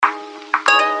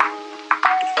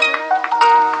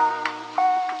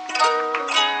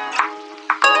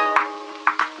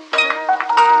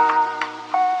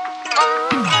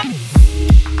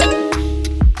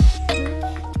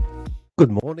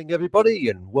Good morning, everybody,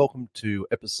 and welcome to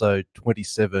episode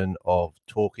 27 of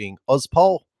Talking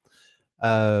AusPol.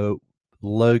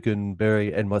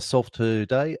 Loganberry and myself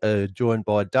today are joined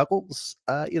by Dugglez.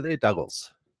 You there, Dugglez?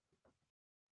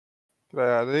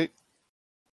 G'day, Ardeet.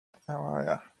 How are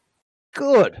you?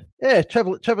 Good. Yeah,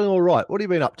 traveling all right. What have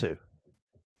you been up to?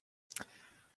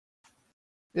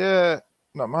 Yeah,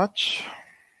 not much,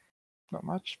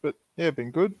 but yeah, been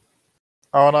good.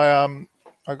 Oh, and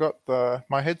I got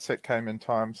my headset came in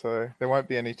time, so there won't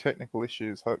be any technical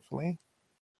issues, hopefully.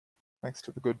 Thanks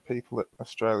to the good people at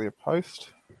Australia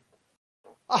Post.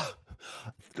 Oh,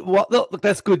 well, look,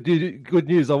 that's good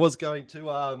news. I was going to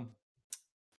where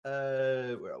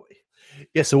are we?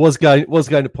 Yes, I was going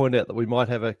to point out that we might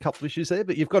have a couple of issues there,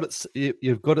 but you've got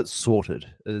it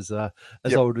sorted as I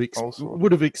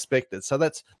would have expected. So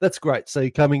that's great. So you're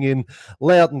coming in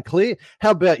loud and clear. How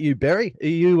about you, Barry? Are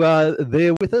you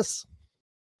there with us?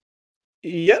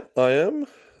 Yep, I am.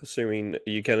 Assuming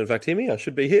you can in fact hear me, I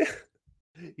should be here.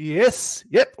 Yes.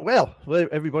 Yep. Well,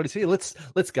 everybody's here. Let's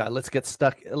go. Let's get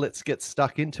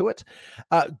stuck into it.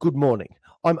 Good morning.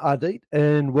 I'm Ardeet,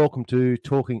 and welcome to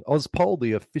Talking AusPol,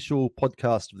 the official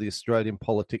podcast of the Australian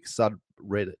Politics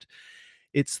subreddit.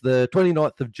 It's the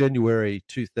 29th of January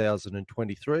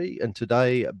 2023, and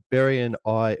today Barry and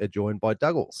I are joined by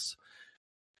Dugglez.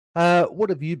 What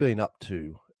have you been up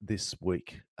to this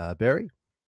week, Barry?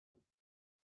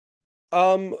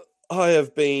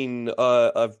 I've been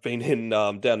in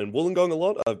down in Wollongong a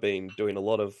lot. I've been doing a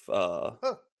lot of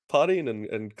partying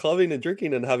and clubbing and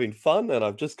drinking and having fun, and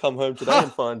I've just come home today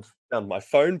and found my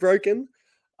phone broken.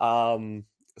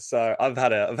 So I've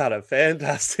had a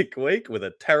fantastic week with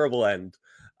a terrible end.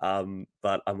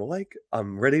 But I'm awake,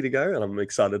 I'm ready to go, and I'm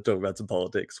excited to talk about some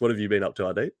politics. What have you been up to,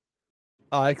 Ardeet?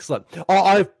 Oh, excellent.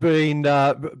 I've been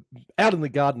out in the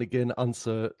garden again,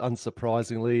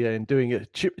 unsurprisingly, and doing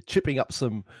chipping up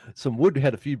some wood. We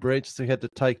had a few branches we had to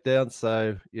take down,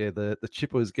 so yeah, the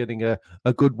chipper was getting a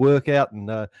good workout, and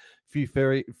a few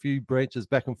branches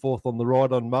back and forth on the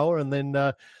ride-on mower, and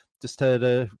then just had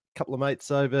a couple of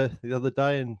mates over the other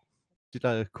day and did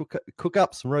a cook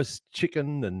up some roast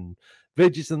chicken and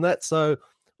veggies and that. So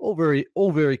all very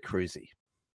cruisy.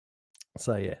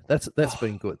 So yeah, that's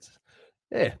been good.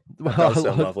 Yeah, well, that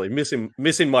sounds lovely.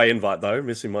 Missing my invite though.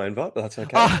 But that's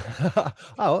okay.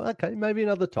 Okay. Maybe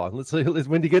another time. Let's see.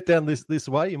 When you get down this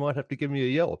way, you might have to give me a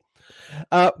yell.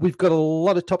 We've got a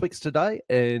lot of topics today,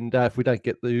 and if we don't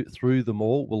get through them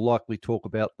all, we'll likely talk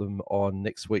about them on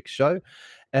next week's show.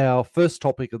 Our first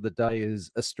topic of the day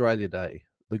is Australia Day: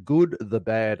 the good, the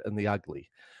bad, and the ugly.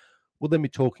 We'll then be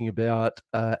talking about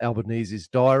Albanese's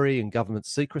diary and government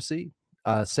secrecy.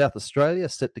 South Australia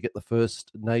set to get the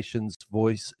First Nations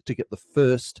voice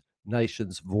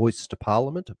to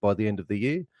Parliament by the end of the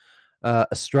year.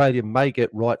 Australia may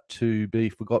get right to be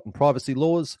forgotten privacy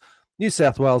laws. New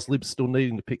South Wales Libs still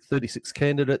needing to pick 36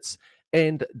 candidates.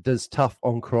 And does tough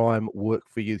on crime work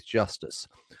for youth justice?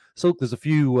 So look, there's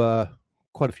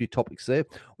quite a few topics there.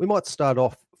 We might start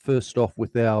off first off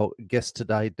with our guest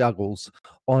today, Dugglez,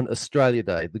 on Australia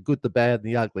Day: the good, the bad, and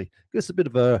the ugly. Give us a bit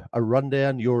of a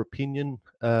rundown, your opinion,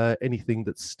 anything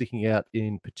that's sticking out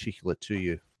in particular to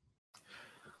you.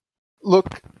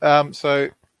 Look, so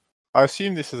I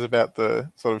assume this is about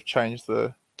the sort of change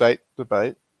the date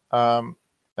debate,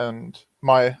 and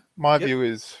my view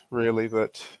is really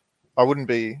that I wouldn't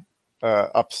be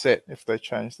upset if they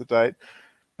changed the date,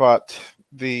 but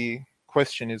the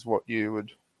question is what you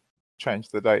would change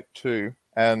the date to,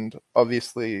 and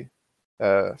obviously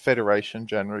Federation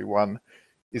January 1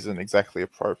 isn't exactly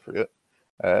appropriate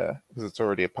because it's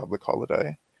already a public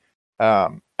holiday,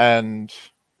 and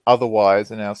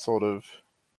otherwise in our sort of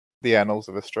the annals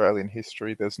of Australian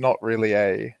history, there's not really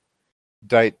a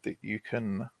date that you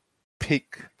can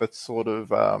pick that's sort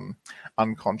of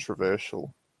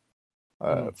uncontroversial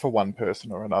for one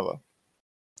person or another.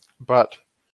 But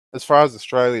as far as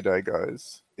Australia Day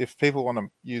goes, if people want to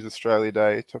use Australia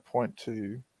Day to point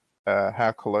to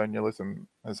how colonialism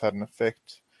has had an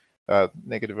effect,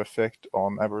 negative effect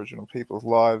on Aboriginal people's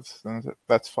lives, then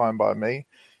that's fine by me.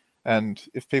 And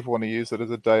if people want to use it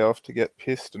as a day off to get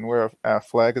pissed and wear our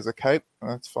flag as a cape,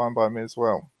 that's fine by me as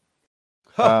well.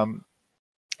 And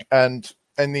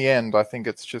in the end, I think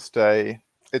it's just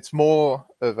it's more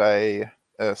of a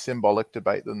symbolic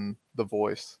debate than the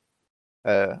voice.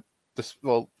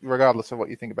 Regardless of what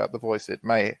you think about the voice, it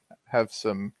may have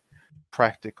some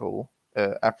practical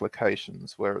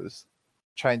applications, whereas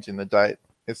changing the date,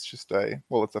 it's just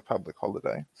it's a public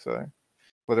holiday. So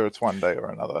whether it's one day or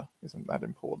another isn't that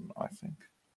important, I think.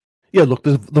 Yeah, look,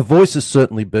 the voice has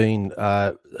certainly been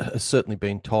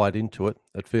tied into it.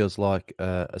 It feels like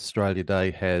Australia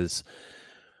Day has,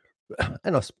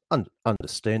 and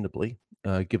understandably,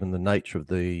 given the nature of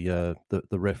the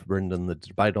referendum, the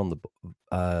debate on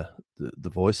the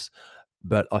voice,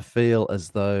 but I feel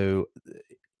as though,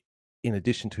 in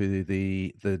addition to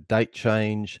the date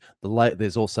change,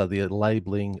 there's also the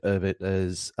labeling of it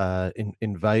as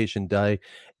Invasion Day,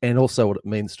 and also what it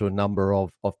means to a number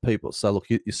of people. So look,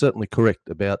 you're certainly correct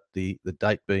about the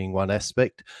date being one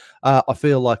aspect. I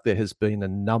feel like there has been a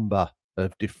number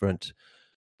of different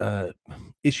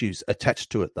issues attached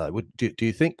to it, though. Do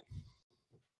you think?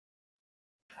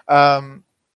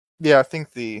 Yeah, I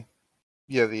think the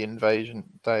Invasion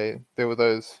Day, there were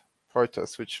those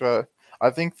protests, which were, I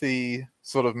think the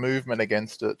sort of movement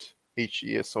against it each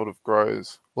year sort of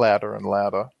grows louder and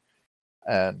louder.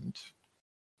 And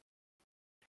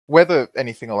whether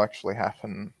anything will actually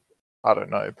happen, I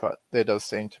don't know, but there does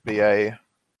seem to be a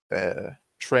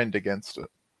trend against it.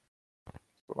 That's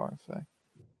what I say.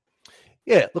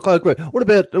 Yeah, look, I agree. What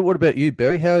about you,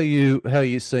 Barry? How are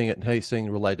you seeing it, and how are you seeing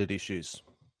related issues?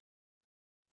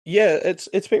 Yeah,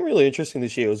 it's been really interesting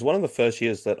this year. It was one of the first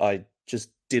years that I just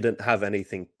didn't have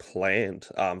anything planned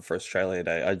for Australia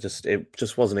Day. It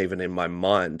just wasn't even in my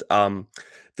mind.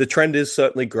 The trend is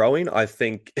certainly growing. I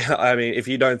think, I mean, if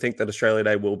you don't think that Australia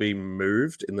Day will be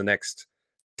moved in the next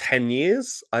 10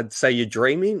 years, I'd say you're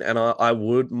dreaming, and I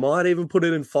might even put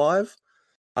it in 5.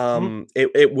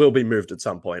 It will be moved at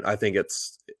some point. I think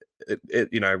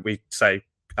you know, we say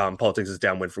politics is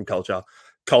downwind from culture.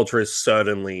 Culture is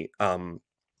certainly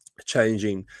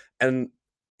changing, and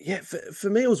yeah, for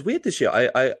me it was weird this year.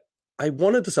 I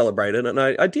wanted to celebrate it, and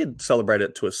I did celebrate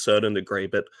it to a certain degree,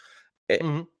 but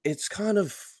it's kind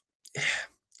of,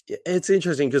 it's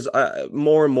interesting because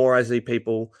more and more I see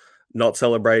people not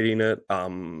celebrating it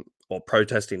or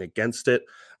protesting against it.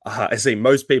 I see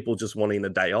most people just wanting a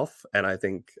day off, and I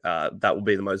think that will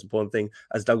be the most important thing.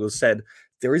 As Dugglez said,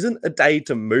 there isn't a day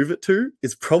to move it to.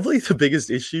 It's probably the biggest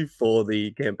issue for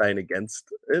the campaign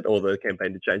against it, or the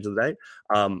campaign to change the date.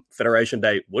 Federation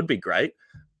Day would be great.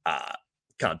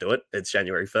 Can't do it. It's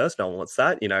January 1st. No one wants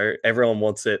that. You know, everyone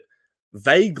wants it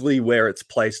vaguely where it's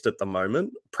placed at the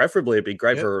moment. Preferably, it'd be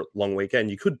great for a long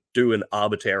weekend. You could do an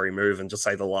arbitrary move and just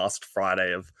say the last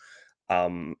Friday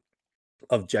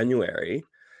of January.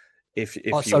 If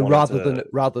so you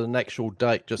rather than actual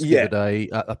date, just give it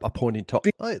a point in time.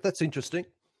 Oh, that's interesting.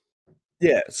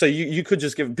 Yeah, so you could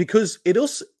just give, because it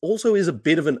also is a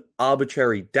bit of an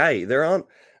arbitrary day. There aren't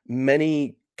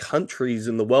many countries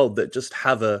in the world that just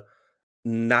have a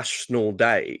national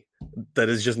day that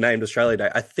is just named Australia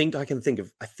Day. I think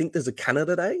there's a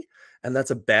Canada Day, and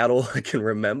that's about all I can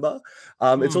remember.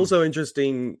 It's also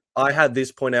interesting. I had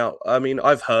this point out. I mean,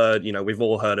 I've heard, you know, we've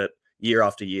all heard it year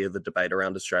after year, the debate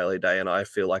around Australia Day, and I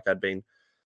feel like I'd been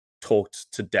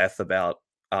talked to death about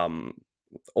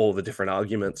all the different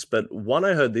arguments. But one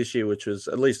I heard this year, which was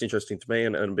at least interesting to me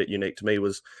and a bit unique to me,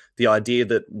 was the idea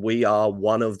that we are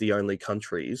one of the only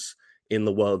countries in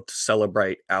the world to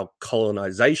celebrate our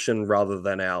colonization rather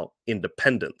than our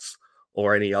independence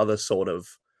or any other sort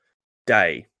of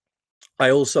day. I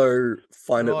also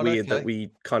find it weird that we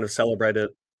kind of celebrate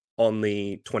it on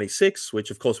the 26th,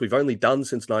 which of course we've only done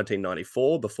since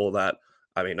 1994. Before that,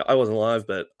 I mean, I wasn't alive,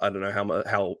 but I don't know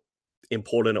how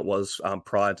important it was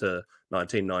prior to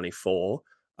 1994.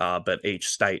 But each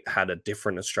state had a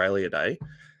different Australia Day.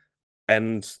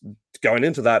 And going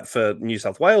into that, for New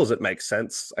South Wales, it makes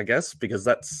sense, I guess, because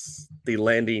that's the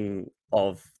landing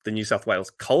of the New South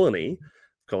Wales colony.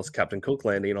 Of course, Captain Cook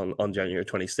landing on January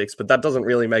 26th, but that doesn't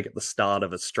really make it the start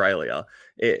of Australia.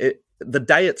 The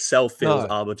day itself feels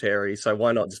arbitrary, so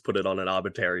why not just put it on an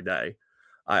arbitrary day?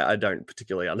 I don't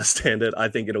particularly understand it. I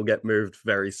think it'll get moved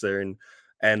very soon.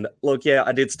 And look, yeah,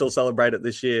 I did still celebrate it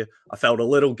this year. I felt a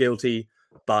little guilty,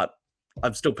 but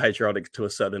I'm still patriotic to a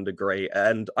certain degree.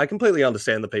 And I completely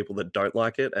understand the people that don't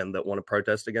like it and that want to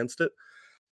protest against it.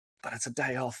 But it's a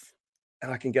day off,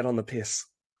 and I can get on the piss.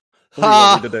 What do you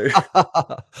want me to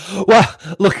do? Well,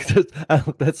 look,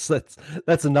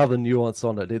 that's another nuance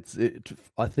on it.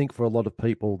 I think for a lot of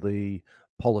people, the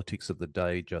politics of the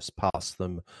day just pass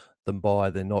them by.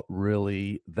 They're not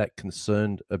really that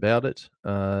concerned about it.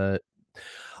 I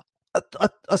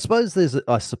suppose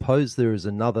there is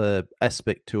another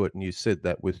aspect to it, and you said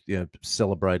that with, you know,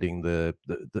 celebrating the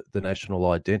national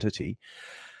identity.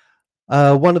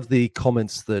 One of the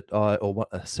comments that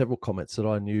several comments that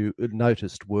I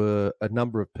noticed were a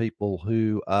number of people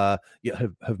who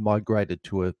have migrated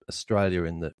to Australia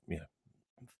in the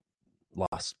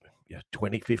last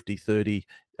 20, 50, 30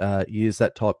 years,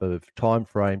 that type of time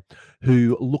frame,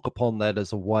 who look upon that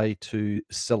as a way to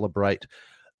celebrate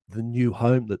the new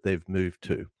home that they've moved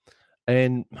to.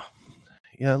 And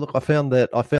look, I found that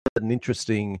an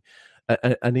interesting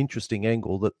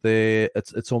angle, that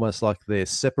it's almost like they're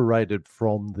separated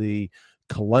from the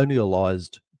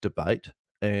colonialized debate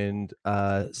and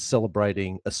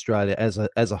celebrating Australia as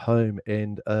a home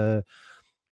and a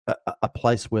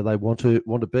place where they want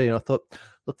to be. And I thought,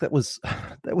 look, that was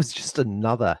just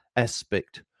another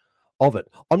aspect of it.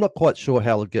 I'm not quite sure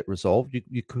how it'll get resolved.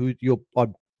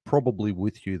 I'm probably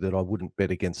with you that I wouldn't bet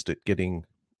against it getting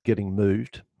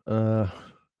moved.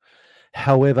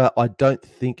 However, I don't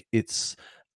think it's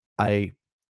a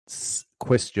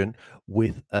question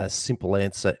with a simple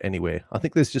answer anywhere. I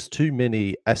think there's just too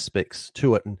many aspects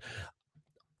to it, and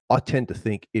I tend to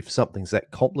think if something's that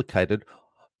complicated,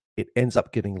 it ends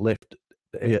up getting left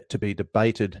to be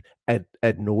debated ad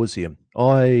nauseum.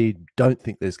 I don't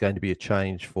think there's going to be a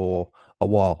change for a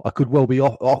while. I could well be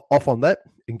off on that,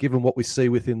 and given what we see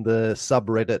within the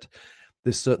subreddit,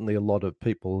 there's certainly a lot of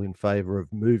people in favour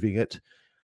of moving it,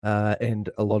 and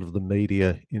a lot of the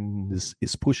media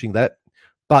is pushing that.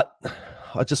 But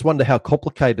I just wonder how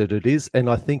complicated it is, and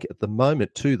I think at the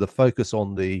moment too, the focus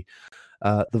on the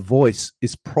voice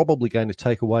is probably going to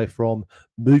take away from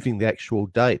moving the actual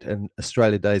date, and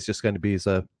Australia Day is just going to be as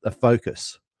a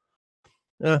focus.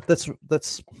 That's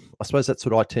I suppose that's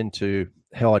what how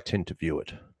I tend to view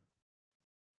it.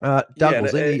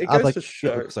 Dugglez, any other?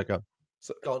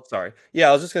 Sorry. Yeah,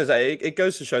 I was just going to say, it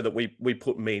goes to show that we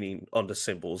put meaning onto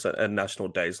symbols and national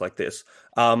days like this.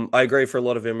 I agree, for a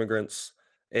lot of immigrants,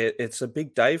 it's a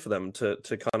big day for them to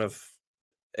kind of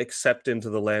accept into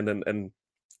the land and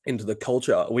into the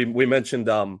culture. We mentioned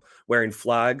wearing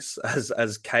flags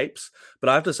as capes, but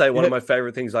I have to say one of my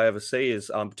favorite things I ever see is,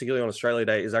 particularly on Australia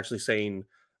Day, is actually seeing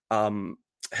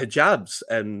hijabs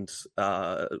and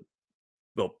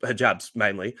hijabs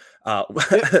mainly.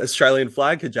 Australian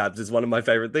flag hijabs is one of my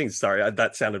favorite things. Sorry,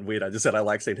 that sounded weird. I just said I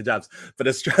like seeing hijabs, but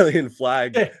Australian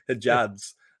flag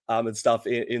hijabs and stuff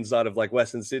inside of like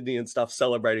Western Sydney and stuff,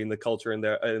 celebrating the culture in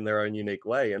their own unique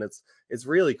way, and it's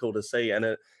really cool to see, and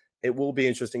it will be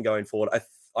interesting going forward.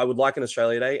 I would like an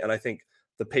Australia Day, and I think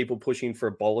the people pushing for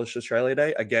abolish Australia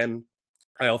Day, again,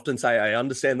 I often say I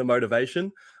understand the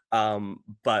motivation,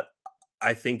 but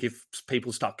I think if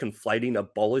people start conflating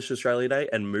abolish Australia Day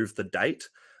and move the date,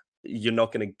 you're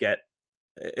not going to get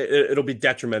it'll be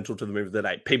detrimental to the move of the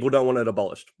date. People don't want it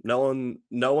abolished. No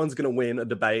one's going to win a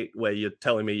debate where you're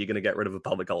telling me you're going to get rid of a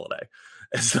public holiday.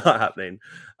 It's not happening.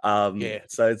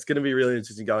 So it's going to be really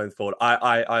interesting going forward.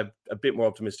 I'm a bit more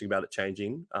optimistic about it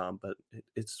changing, but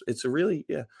it's a really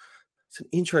it's an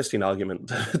interesting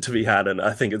argument to be had, and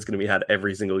I think it's going to be had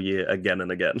every single year again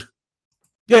and again.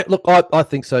 Yeah, look, I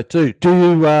think so too. Do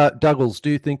you, Dugglez, do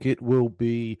you think it will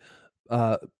be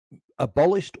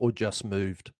abolished or just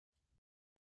moved?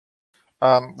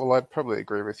 Well, I'd probably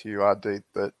agree with you, Ardeet,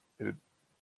 that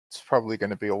it's probably going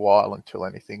to be a while until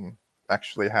anything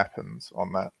actually happens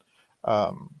on that.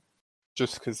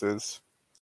 Just because there's,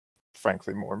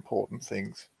 frankly, more important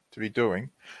things to be doing.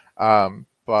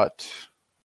 But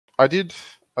I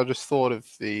just thought of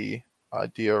the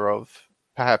idea of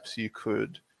perhaps you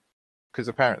could, because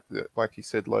apparently, like you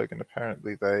said, Logan,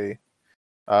 apparently they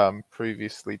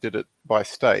previously did it by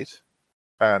state,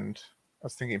 and I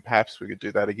was thinking perhaps we could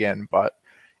do that again, but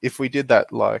if we did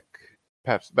that, like,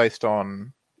 perhaps based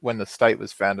on when the state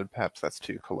was founded, perhaps that's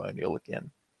too colonial again.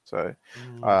 So,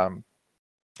 I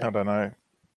don't know.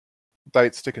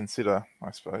 Dates to consider,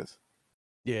 I suppose.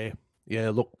 Yeah.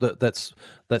 Look, that's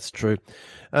true.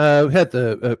 We had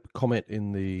the comment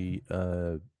in the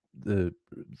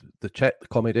chat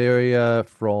comment area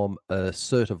from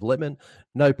Cert of Lemon.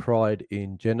 No pride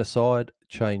in genocide.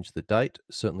 Change the date.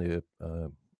 Certainly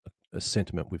a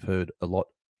sentiment we've heard a lot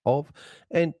of.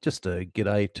 And just a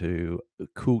g'day to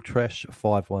Cool Trash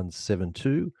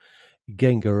 5172,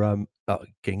 Gengara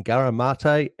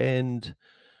Mate, and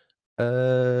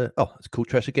it's Cool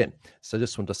Trash again. So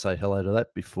just want to say hello to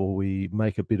that before we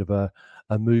make a bit of a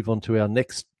move on to our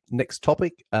next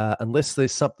topic, unless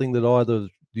there's something that either of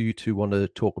you two want to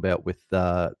talk about with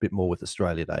a bit more with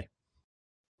Australia Day.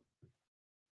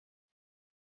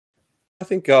 I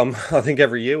think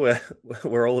every year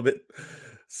we're all a bit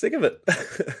sick of it,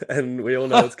 and we all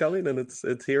know it's coming, and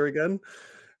it's here again.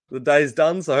 The day's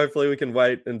done, so hopefully we can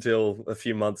wait until a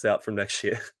few months out from next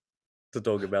year to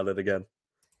talk about it again.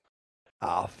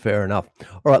 Fair enough.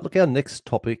 All right, look, our next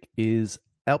topic is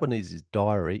Albanese's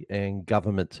diary and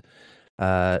government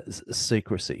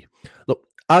secrecy. Look,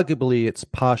 arguably it's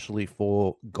partially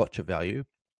for gotcha value,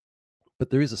 but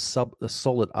there is a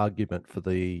solid argument for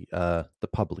the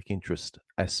public interest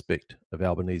aspect of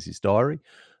Albanese's diary.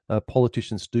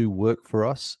 Politicians do work for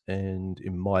us, and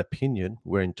in my opinion,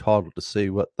 we're entitled to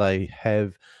see what they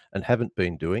have and haven't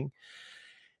been doing.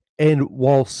 And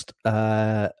whilst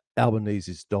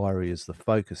Albanese's diary is the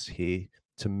focus here,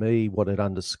 to me, what it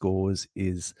underscores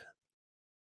is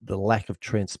the lack of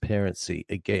transparency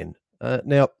again.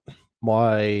 Now,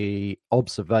 my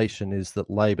observation is that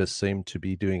Labor seem to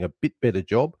be doing a bit better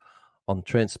job on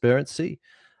transparency,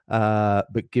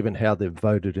 but given how they've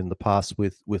voted in the past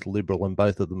with Liberal, and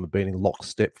both of them have been in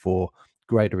lockstep for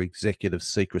greater executive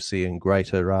secrecy and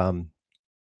greater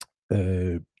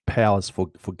powers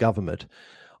for government,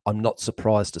 I'm not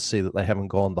surprised to see that they haven't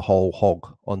gone the whole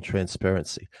hog on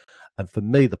transparency. And for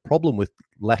me, the problem with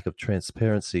lack of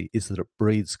transparency is that it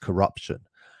breeds corruption.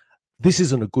 This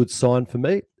isn't a good sign for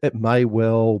me. It may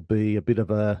well be a bit of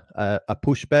a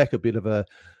pushback, a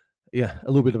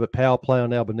little bit of a power play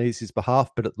on Albanese's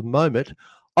behalf. But at the moment,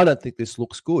 I don't think this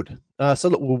looks good. So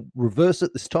look, we'll reverse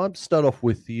it this time. Start off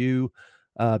with you,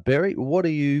 Barry. What do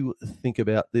you think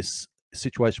about this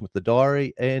situation with the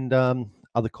diary and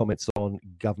other comments on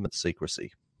government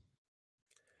secrecy?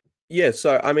 Yeah,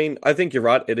 so I mean, I think you're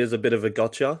right. It is a bit of a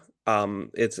gotcha.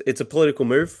 It's a political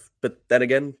move, but then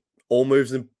again, all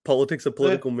moves in politics are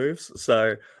political moves.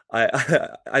 So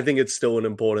I think it's still an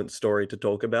important story to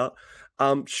talk about.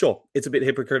 Sure, it's a bit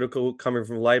hypocritical coming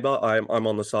from Labor. I'm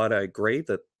on the side. I agree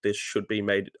that this should be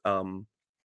made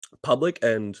public.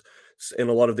 And in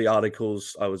a lot of the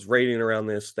articles I was reading around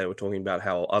this, they were talking about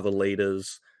how other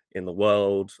leaders in the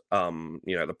world,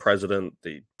 the president,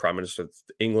 the prime minister of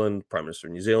England, prime minister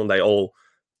of New Zealand, they all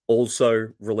also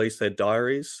release their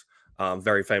diaries.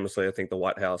 Very famously, I think the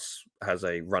White House has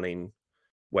a running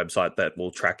website that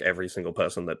will track every single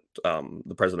person that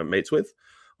the president meets with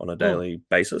on a daily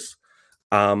basis.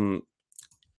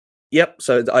 Yep.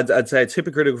 So I'd say it's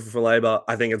hypocritical for Labor.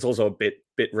 I think it's also a bit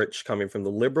rich coming from the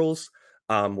Liberals.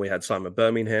 We had Simon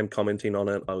Birmingham commenting on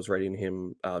it. I was reading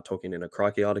him talking in a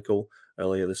Crikey article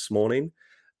earlier this morning.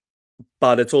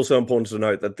 But it's also important to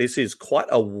note that this is quite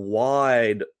a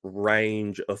wide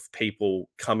range of people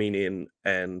coming in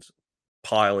and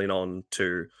piling on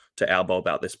to Albo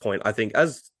about this point. I think,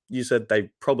 as you said, they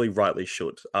probably rightly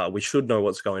should. We should know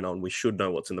what's going on. We should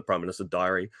know what's in the Prime Minister's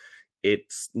diary.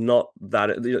 It's not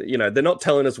that, they're not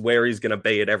telling us where he's going to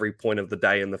be at every point of the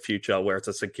day in the future where it's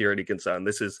a security concern.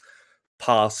 This is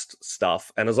past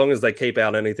stuff. And as long as they keep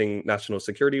out anything national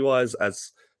security-wise,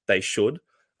 as they should,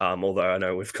 although I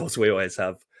know, of course, we always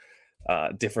have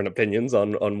different opinions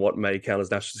on what may count as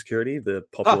national security, the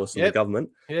populace and the government.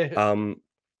 Yeah.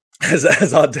 As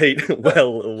Ardeet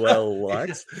well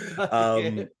likes.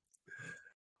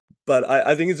 But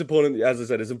I think it's important, as I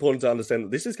said, it's important to understand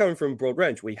that this is coming from a broad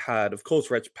range. We had, of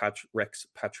course, Rex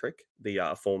Patrick,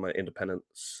 the former independent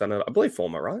senator. I believe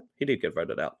former, right? He did get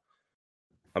voted out.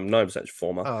 I'm 90%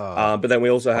 former. But then we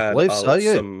also had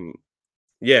some...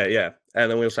 Yeah. And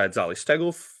then we also had Zali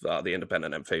Steggall, the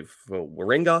independent MP for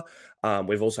Warringah.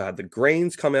 We've also had the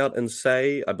Greens come out and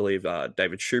say, I believe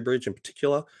David Shoebridge in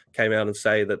particular, came out and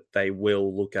say that they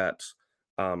will look at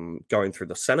going through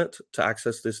the Senate to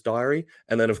access this diary.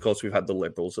 And then, of course, we've had the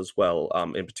Liberals as well,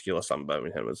 in particular, Simon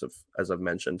Birmingham, as I've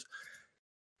mentioned.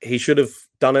 He should have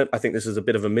done it. I think this is a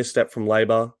bit of a misstep from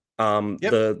Labor.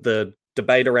 The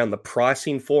debate around the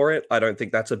pricing for it, I don't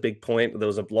think that's a big point. There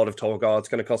was a lot of talk, it's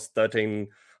going to cost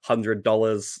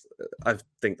 $1,300. I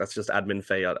think that's just admin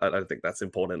fee. I don't think that's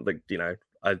important.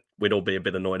 We'd all be a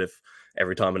bit annoyed if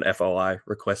every time an FOI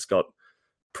request got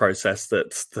processed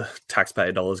that the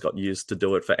taxpayer dollars got used to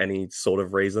do it for any sort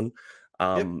of reason.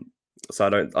 So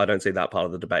I don't see that part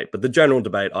of the debate. But the general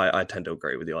debate, I tend to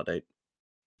agree with you, Ardeet.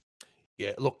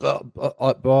 Yeah, look,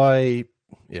 we're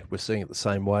seeing it the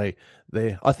same way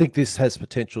there. I think this has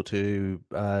potential to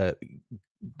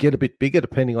get a bit bigger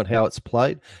depending on how it's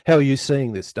played. How are you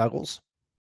seeing this, Dugglez?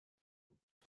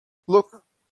 Look,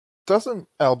 doesn't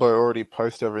Albo already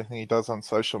post everything he does on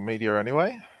social media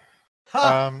anyway?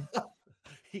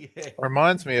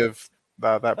 Reminds me of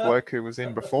that bloke who was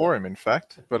in before him, in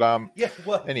fact. But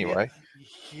anyway,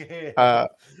 in a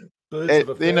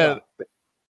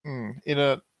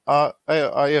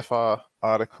IFR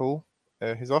article,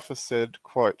 his office said,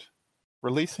 quote,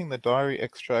 "Releasing the diary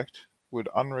extract would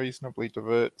unreasonably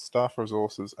divert staff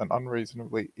resources and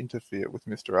unreasonably interfere with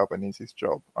Mr. Albanese's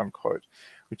job," unquote,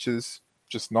 which is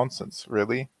just nonsense,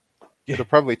 really. Yeah. It'll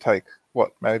probably take,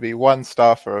 maybe one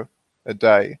staffer a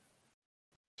day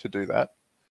to do that.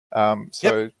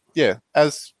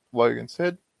 As Logan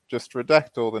said, just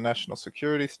redact all the national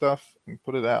security stuff and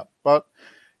put it out. But,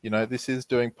 this is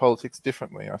doing politics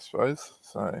differently, I suppose.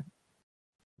 So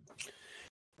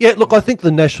Yeah, look, I think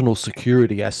the national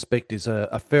security aspect is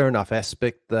a fair enough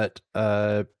aspect that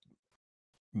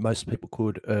most people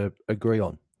could agree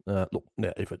on. Look,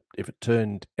 now if it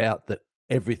turned out that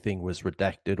everything was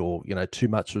redacted, or too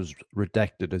much was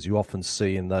redacted, as you often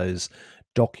see in those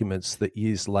documents that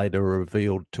years later are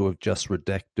revealed to have just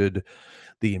redacted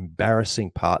the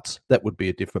embarrassing parts, that would be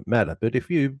a different matter. But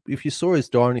if you saw his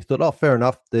diary and you thought, oh, fair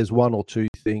enough, there's one or two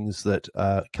things that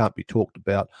can't be talked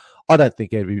about, I don't think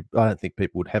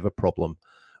people would have a problem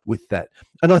with that.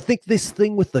 And I think this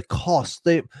thing with the cost,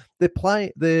 they're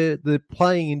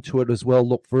playing into it as well.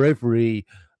 Look, for every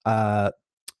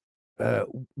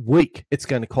week, it's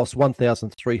going to cost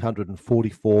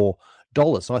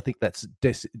 $1,344. I think that's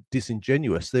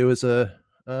disingenuous. There was I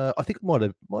think it might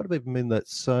have even been that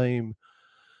same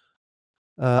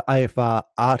AFR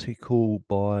article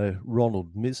by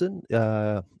Ronald Mizzen.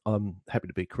 I'm happy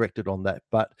to be corrected on that,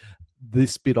 but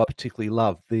this bit I particularly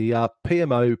love. The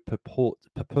PMO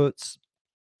purports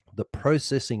the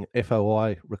processing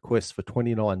FOI request for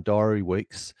 29 diary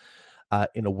weeks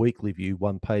in a weekly view,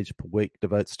 1 page per week,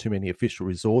 devotes too many official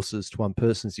resources to one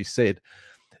person, as you said.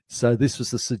 So this was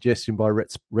the suggestion by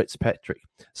Retz Patrick.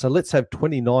 So let's have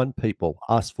 29 people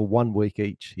ask for 1 week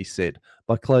each, he said.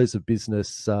 By close of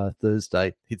business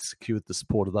Thursday, he'd secured the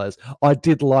support of those. I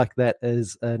did like that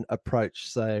as an approach.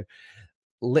 So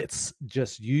let's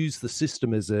just use the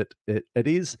system as it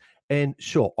is. And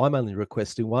sure, I'm only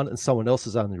requesting one and someone else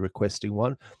is only requesting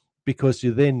one, because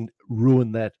you then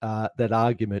ruin that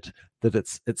argument that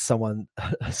it's someone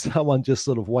just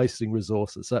sort of wasting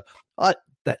resources. So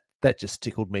that just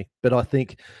tickled me. But I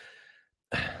think,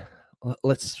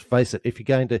 let's face it, if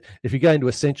you're going to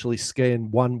essentially scan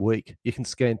 1 week, you can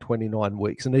scan 29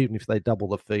 weeks, and even if they double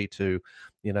the fee to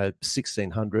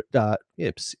 1,600,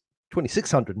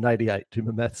 2,688, do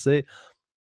my maths there,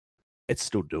 it's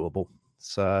still doable.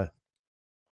 So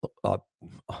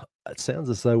it sounds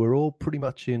as though we're all pretty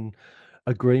much in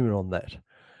agreement on that.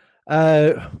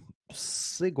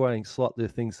 Segueing slightly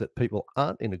to things that people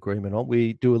aren't in agreement on,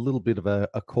 we do a little bit of a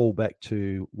callback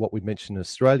to what we mentioned in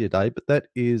Australia Day, but that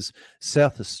is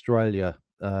South Australia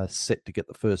set to get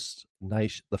the First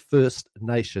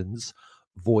Nations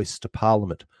voice to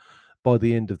Parliament by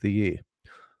the end of the year.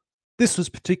 This was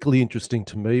particularly interesting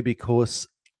to me because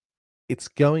it's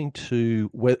going to,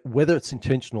 whether it's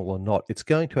intentional or not, it's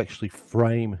going to actually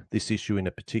frame this issue in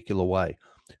a particular way.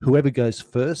 Whoever goes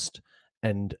first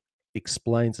and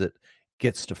explains it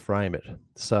gets to frame it.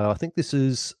 So I think this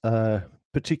is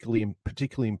particularly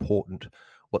important,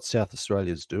 what South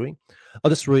Australia is doing.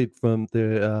 I'll just read from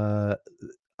the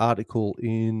article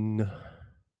in,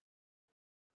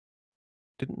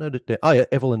 didn't note it down. Oh yeah,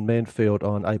 Evelyn Manfield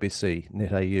on ABC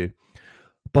Net.au.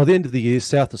 By the end of the year,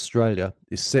 South Australia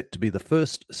is set to be the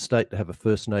first state to have a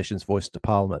First Nations voice to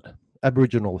Parliament.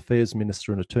 Aboriginal Affairs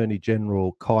Minister and Attorney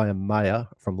General Kyan Mayer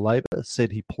from Labor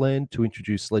said he planned to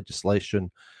introduce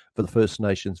legislation for the First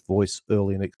Nations voice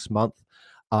early next month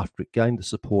after it gained the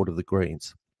support of the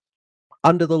Greens.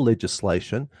 Under the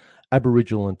legislation,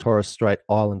 Aboriginal and Torres Strait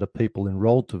Islander people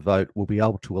enrolled to vote will be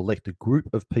able to elect a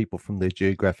group of people from their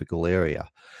geographical area,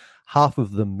 half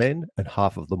of them men and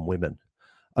half of them women.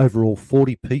 Overall,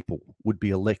 40 people would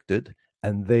be elected,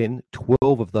 and then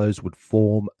 12 of those would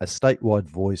form a statewide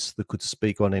voice that could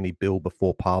speak on any bill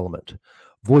before Parliament.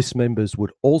 Voice members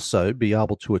would also be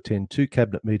able to attend 2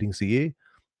 cabinet meetings a year,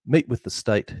 meet with the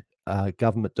state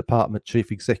government department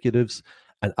chief executives,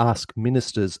 and ask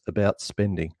ministers about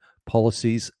spending,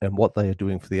 policies, and what they are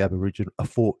doing for the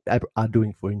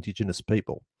doing for Indigenous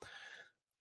people.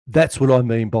 That's what I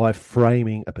mean by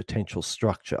framing a potential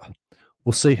structure.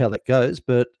 We'll see how that goes,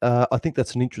 but I think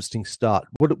that's an interesting start.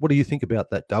 What do you think about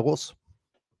that, Douglas?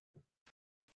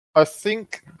 I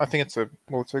think it's a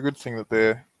good thing that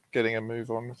they're getting a move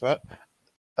on with that.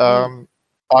 The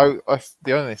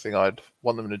only thing I'd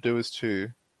want them to do is to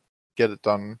get it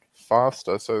done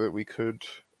faster so that we could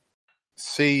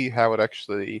see how it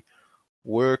actually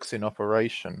works in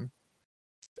operation,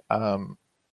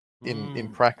 in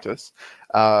practice,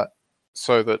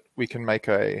 so that we can make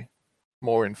a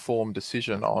more informed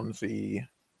decision on the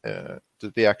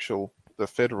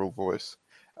federal voice.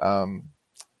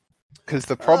 Because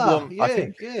the problem,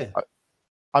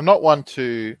 I'm not one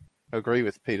to agree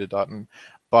with Peter Dutton,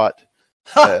 but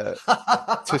to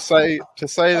say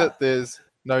that there's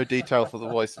no detail for the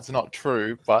voice, it's not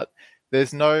true. But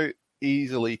there's no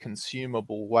easily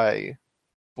consumable way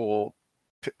for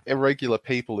irregular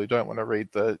people who don't want to read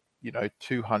the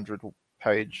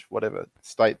 200-page whatever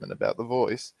statement about the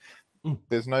voice.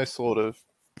 There's no sort of,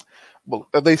 well,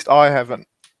 at least I haven't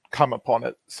come upon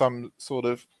it, some sort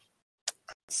of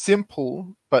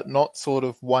simple, but not sort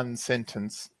of one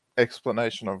sentence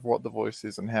explanation of what the voice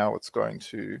is and how it's going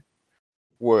to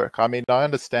work. I mean, I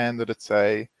understand that it's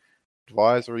a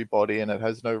advisory body and it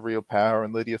has no real power,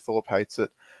 and Lydia Thorpe hates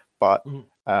it, but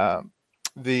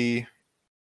it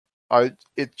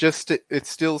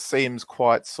still seems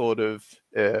quite sort of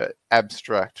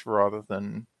abstract, rather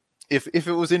than if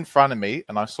it was in front of me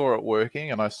and I saw it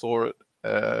working and I saw it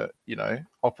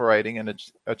operating and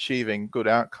achieving good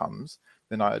outcomes,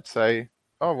 then I'd say,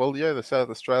 oh well, yeah, the South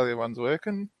Australia one's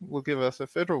working, we'll give us a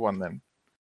federal one then.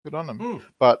 Good on them.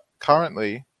 But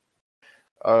currently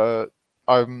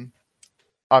I'm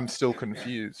still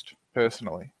confused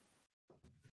personally.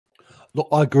 Look,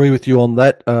 I agree with you on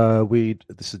that.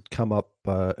 This had come up.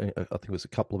 I think it was a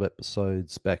couple of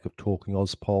episodes back of Talking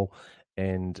AusPol,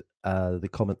 and the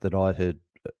comment that I had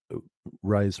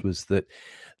raised was that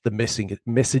the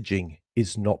messaging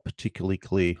is not particularly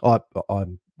clear.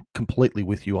 I'm completely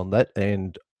with you on that,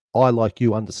 and I, like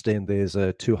you, understand there's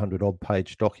a 200 odd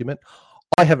page document.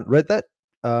 I haven't read that.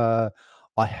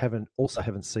 I haven't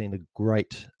seen a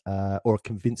great or a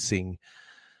convincing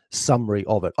summary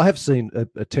of it. I have seen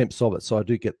attempts of it, so I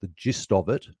do get the gist of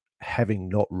it. Having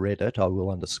not read it, I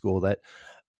will underscore that.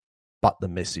 But the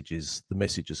message is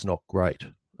not great.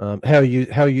 How are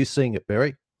you seeing it,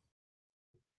 Barry?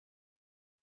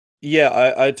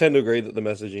 Yeah, I tend to agree that the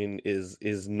messaging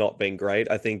is not being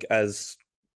great. I think as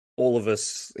all of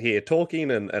us here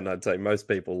talking, and I'd say most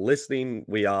people listening,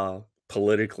 we are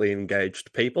politically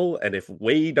engaged people, and if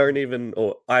we don't even,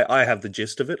 or I have the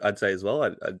gist of it, I'd say as well.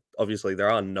 I obviously there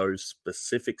are no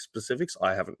specifics.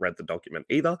 I haven't read the document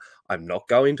either. I'm not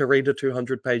going to read a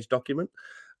 200-page document.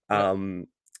 Yeah.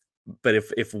 But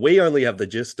if we only have the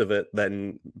gist of it,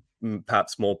 then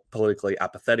perhaps more politically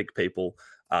apathetic people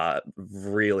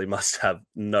really must have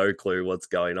no clue what's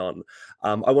going on.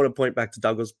 I want to point back to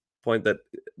Douglas' point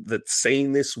that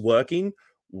seeing this working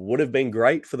would have been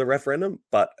great for the referendum,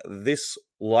 but this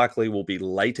likely will be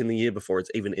late in the year before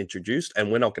it's even introduced, and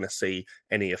we're not going to see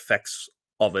any effects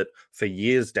of it for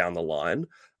years down the line.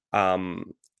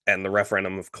 And the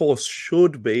referendum, of course,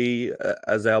 should be,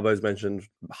 as Albo's mentioned,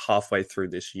 halfway through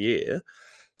this year.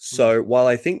 So while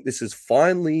I think this is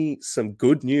finally some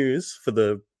good news for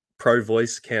the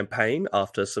pro-voice campaign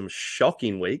after some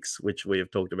shocking weeks, which we have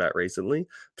talked about recently,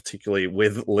 particularly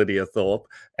with Lydia Thorpe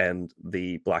and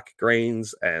the Black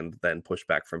Greens, and then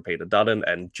pushback from Peter Dutton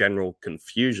and general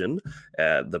confusion,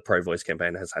 the pro-voice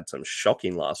campaign has had some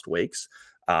shocking last weeks.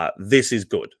 This is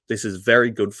good. This is very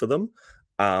good for them.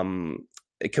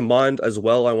 Combined as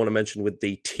well, I want to mention with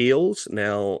the Teals.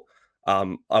 Now,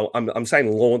 I'm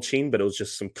saying launching, but it was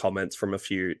just some comments from a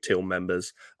few Teal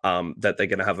members that they're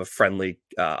going to have a friendly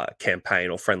campaign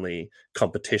or friendly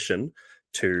competition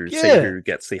to see who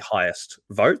gets the highest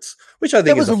votes, which I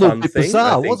think is a fun thing.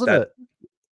 Bizarre, wasn't it?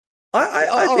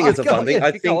 I think it's a fun thing.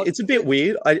 I think it's a bit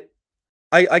weird.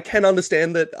 I can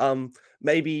understand that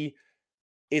maybe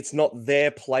it's not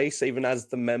their place, even as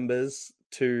the members,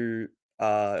 to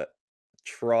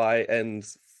try and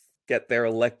get their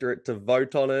electorate to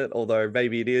vote on it, although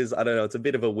maybe it is. I don't know. It's a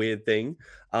bit of a weird thing,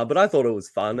 but I thought it was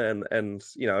fun, and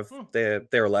you know, if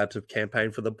they're allowed to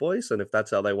campaign for the voice, and if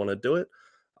that's how they want to do it,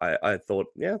 I thought,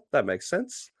 yeah, that makes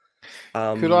sense.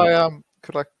 Could I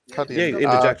cut in? Yeah,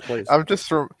 interject, please. I've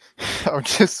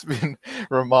just been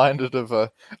reminded of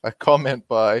a comment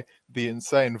by the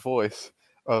insane voice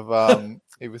of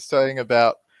he was saying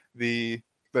about the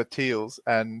Teals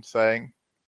and saying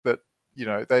that, you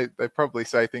know, they probably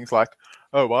say things like,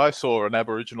 "Oh, I saw an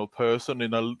Aboriginal person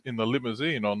in the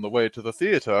limousine on the way to the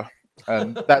theatre,"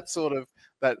 and that sort of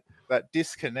that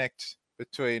disconnect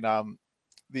between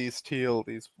these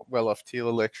well-off Teal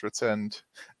electorates and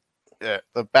the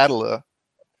Battler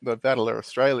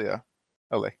Australia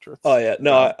electorates. Oh yeah,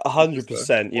 no,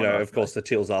 100%. You know, of course, the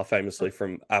Teals are famously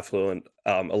from affluent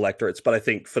electorates, but I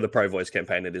think for the pro-voice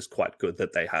campaign, it is quite good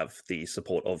that they have the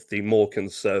support of the more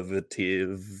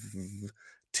conservative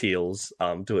Teals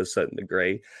to a certain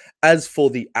degree. As for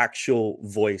the actual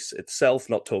voice itself,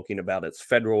 not talking about its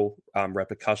federal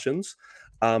repercussions,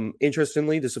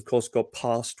 interestingly, this of course got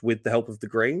passed with the help of the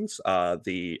Greens.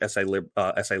 The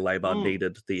SA Labor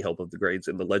needed the help of the Greens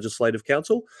in the Legislative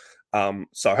Council.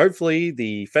 So hopefully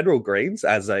the federal Greens,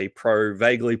 as a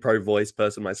vaguely pro-voice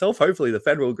person myself, hopefully the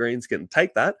federal Greens can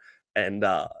take that and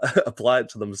apply it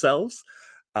to themselves,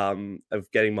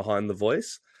 of getting behind the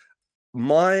voice.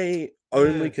 My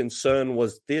only concern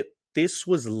was that this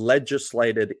was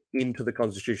legislated into the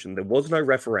Constitution. There was no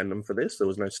referendum for this. There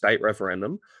was no state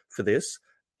referendum for this,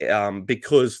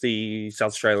 because the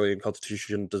South Australian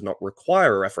Constitution does not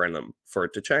require a referendum for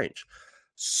it to change.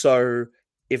 So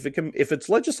if it's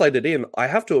legislated in, I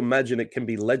have to imagine it can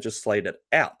be legislated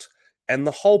out. And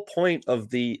the whole point of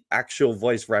the actual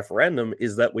voice referendum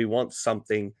is that we want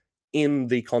something in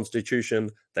the Constitution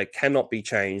that cannot be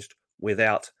changed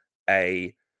without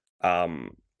a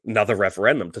another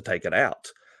referendum to take it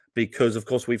out. Because, of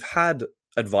course, we've had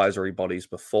advisory bodies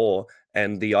before,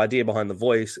 and the idea behind the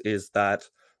voice is that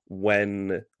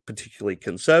when particularly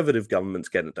conservative governments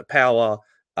get into power,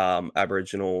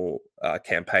 Aboriginal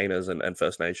campaigners and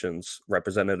First Nations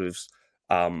representatives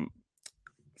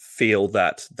feel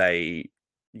that they,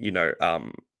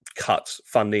 cut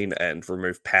funding and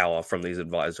remove power from these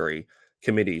advisory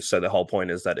committees. So the whole point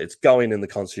is that it's going in the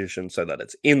Constitution so that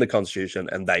it's in the Constitution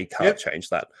and they can't change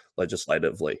that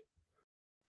legislatively.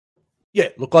 Yeah,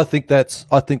 look, I think that's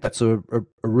a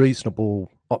reasonable.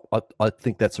 I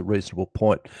think that's a reasonable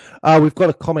point. We've got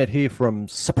a comment here from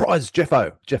Surprise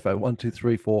Jeffo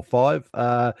 12345.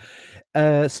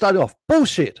 Starting off,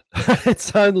 bullshit.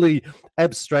 It's only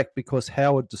abstract because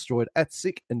Howard destroyed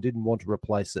ATSIC and didn't want to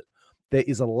replace it. There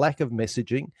is a lack of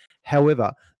messaging.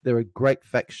 However, there are great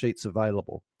fact sheets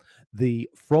available. The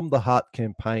From the Heart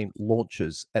campaign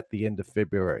launches at the end of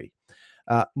February.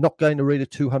 Not going to read a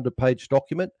 200-page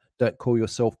document. Don't call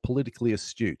yourself politically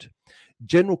astute.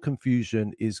 General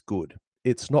confusion is good.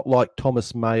 It's not like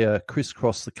Thomas Mayer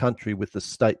crisscrossed the country with a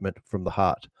statement from the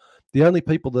heart. The only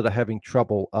people that are having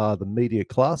trouble are the media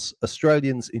class.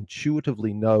 Australians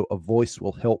intuitively know a voice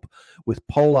will help, with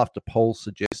poll after poll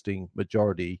suggesting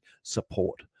majority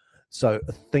support. So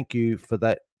thank you for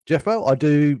that, Jeffo. I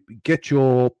do get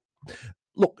your...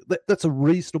 Look, that's a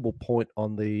reasonable point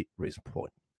on the... Reasonable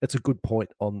point. It's a good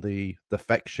point on the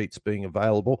fact sheets being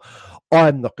available.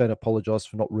 I'm not going to apologise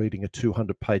for not reading a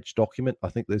 200-page document. I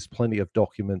think there's plenty of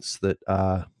documents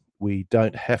that we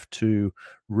don't have to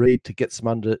read to get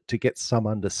some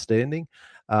understanding.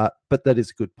 But that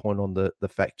is a good point on the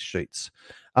fact sheets.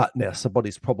 Now,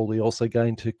 somebody's probably also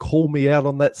going to call me out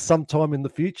on that sometime in the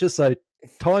future. So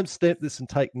timestamp this and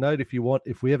take note if you want.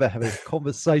 If we ever have a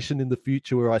conversation in the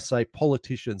future where I say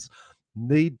politicians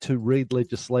need to read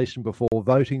legislation before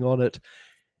voting on it,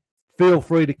 feel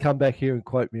free to come back here and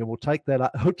quote me, and we'll take that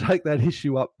up. We'll take that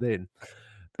issue up then.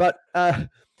 But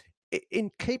in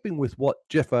keeping with what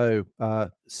Jeffo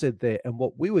said there and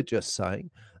what we were just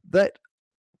saying, that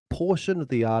portion of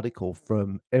the article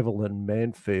from Evelyn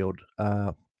Manfield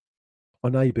on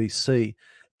ABC,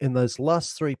 in those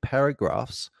last 3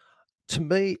 paragraphs, to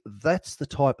me, that's the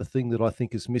type of thing that I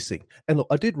think is missing. And look,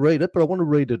 I did read it, but I want to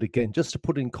read it again just to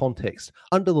put it in context.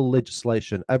 Under the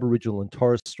legislation, Aboriginal and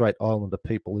Torres Strait Islander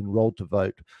people enrolled to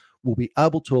vote will be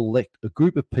able to elect a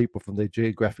group of people from their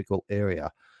geographical area,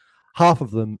 half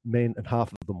of them men and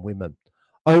half of them women.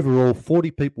 Overall,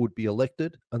 40 people would be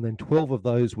elected, and then 12 of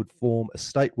those would form a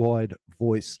statewide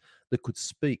voice that could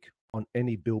speak on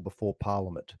any bill before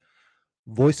Parliament.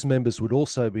 Voice members would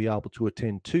also be able to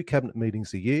attend 2 cabinet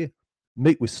meetings a year,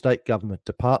 meet with state government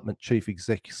department chief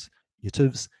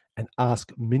executives, and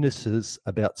ask ministers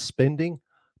about spending,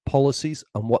 policies,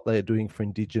 and what they are doing for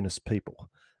Indigenous people.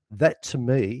 That, to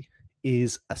me,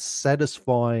 is a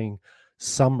satisfying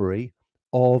summary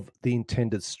of the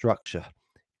intended structure.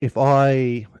 If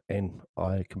I can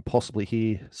possibly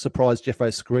hear Surprise Jeffo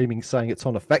screaming saying it's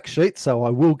on a fact sheet, so I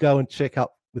will go and check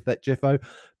up with that, Jeffo,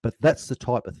 but that's the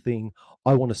type of thing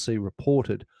I want to see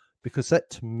reported, because that,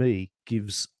 to me,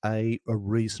 gives a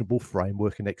reasonable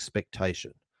framework and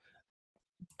expectation.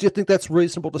 Do you think that's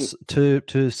reasonable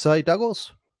to say,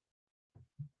 Douglas?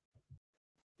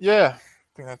 Yeah, I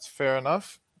think that's fair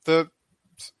enough.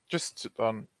 Just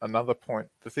on another point,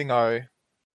 the thing I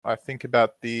think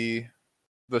about the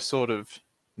sort of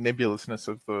nebulousness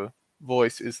of the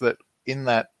voice is that in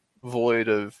that void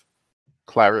of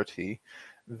clarity,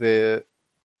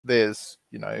 there's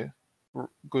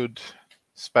good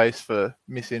space for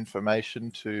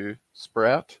misinformation to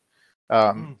sprout,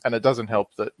 and it doesn't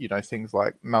help that things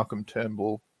like Malcolm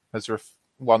Turnbull has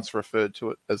once referred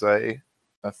to it as a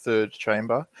third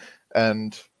chamber,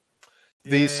 and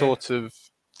these sorts of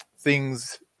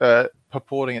things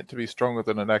purporting it to be stronger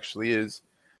than it actually is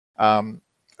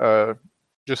are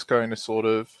just going to sort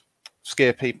of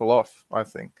scare people off, I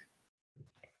think.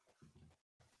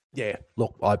 Yeah,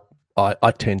 look,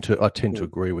 I tend to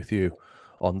agree with you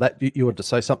on that. You want to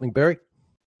say something, Barry?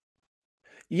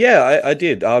 Yeah, I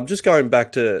did. Just going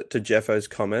back to Jeffo's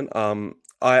comment,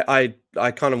 I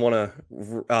kind of want to,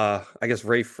 I guess,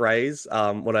 rephrase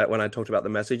when I talked about the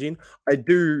messaging. I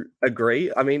do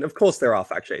agree. I mean, of course there are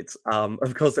fact sheets.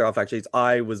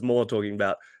 I was more talking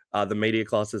about the media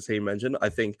classes he mentioned. I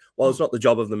think, while it's not the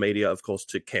job of the media, of course,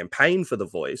 to campaign for the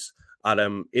voice,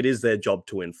 It is their job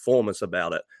to inform us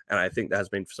about it, and I think there has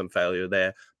been some failure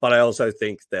there. But I also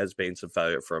think there's been some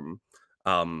failure from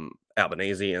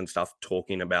Albanese and stuff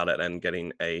talking about it and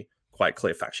getting a quite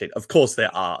clear fact sheet. Of course,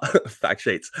 there are fact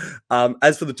sheets.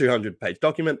 As for the 200-page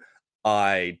document,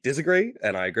 I disagree,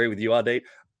 and I agree with you, Ardeet.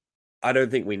 I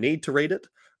don't think we need to read it,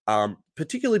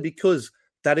 particularly because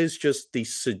that is just the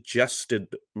suggested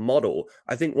model.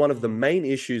 I think one of the main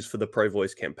issues for the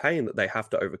pro-voice campaign that they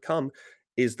have to overcome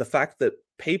is the fact that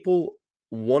people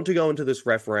want to go into this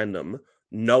referendum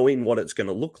knowing what it's going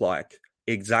to look like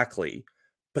exactly,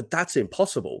 but that's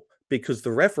impossible because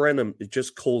the referendum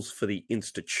just calls for the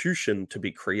institution to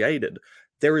be created.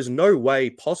 There is no way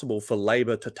possible for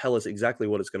Labor to tell us exactly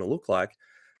what it's going to look like.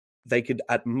 They could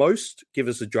at most give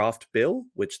us a draft bill,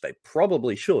 which they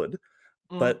probably should,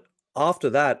 but after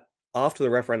that, after the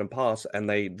referendum pass, and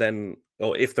they then,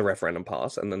 or if the referendum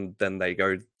pass, and then they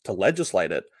go to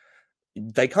legislate it,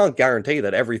 they can't guarantee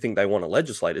that everything they want to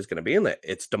legislate is going to be in there.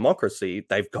 It's democracy.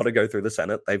 They've got to go through the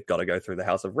Senate. They've got to go through the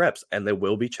House of Reps, and there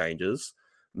will be changes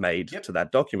made to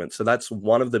that document. So that's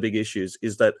one of the big issues,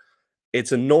 is that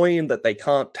it's annoying that they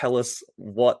can't tell us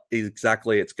what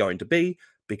exactly it's going to be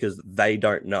because they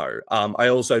don't know. I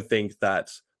also think that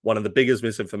one of the biggest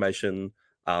misinformation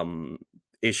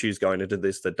issues going into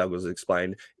this that Dugglez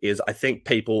explained is I think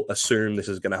people assume this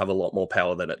is going to have a lot more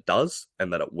power than it does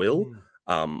and that it will.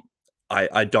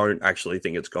 I don't actually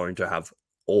think it's going to have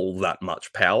all that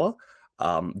much power.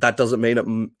 That doesn't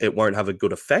mean it won't have a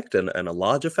good effect and a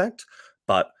large effect,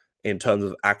 but in terms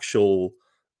of actual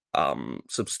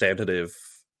substantive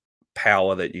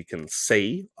power that you can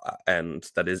see and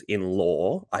that is in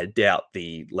law, I doubt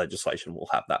the legislation will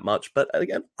have that much. But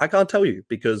again, I can't tell you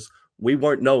because we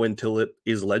won't know until it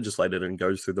is legislated and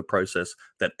goes through the process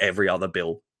that every other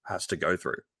bill has to go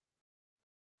through.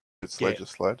 It's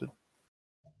legislated.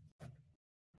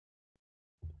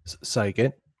 Say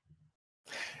again.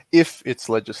 If it's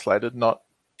legislated, not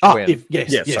when.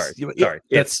 Sorry.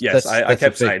 I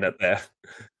kept saying it there.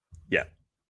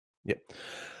 Yeah.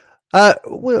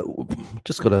 Well,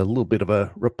 just got a little bit of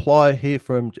a reply here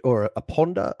or a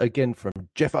ponder again from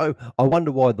Jeffo. I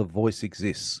wonder why the voice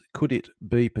exists. Could it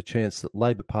be perchance that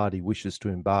Labor Party wishes to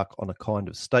embark on a kind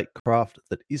of statecraft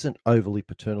that isn't overly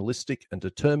paternalistic and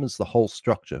determines the whole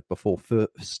structure before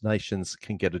First Nations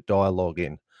can get a dialogue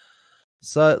in?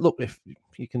 So, look, if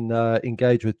you can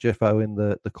engage with Jeffo in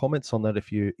the comments on that,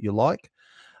 if you like,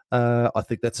 I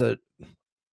think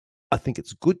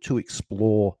it's good to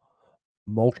explore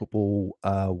multiple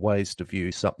ways to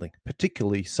view something,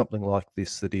 particularly something like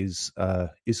this that is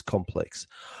complex.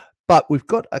 But we've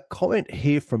got a comment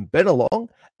here from Benalong,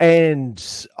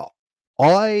 and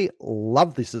I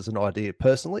love this as an idea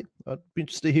personally. I'd be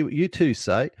interested to hear what you two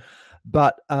say.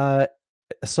 But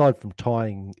aside from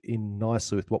tying in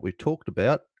nicely with what we've talked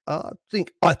about, I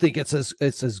think it's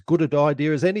as good an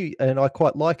idea as any, and I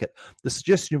quite like it. The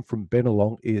suggestion from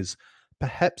Benalong is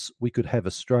perhaps we could have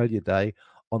Australia Day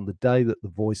on the day that the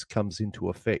voice comes into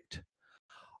effect.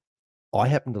 I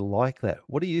happen to like that.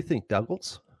 What do you think,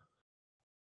 Dugglez?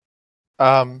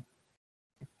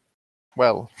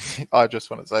 Well, I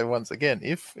just want to say once again,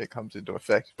 if it comes into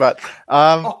effect, but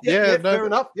fair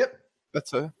enough. Yep,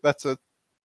 it's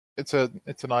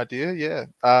an idea. Yeah,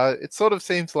 it sort of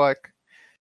seems like,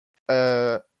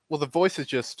 the voice is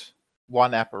just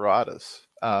one apparatus.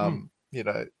 You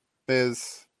know,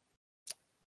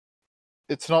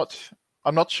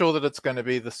 I'm not sure that it's going to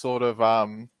be the sort of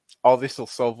this will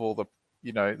solve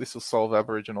this will solve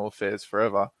Aboriginal affairs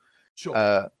forever.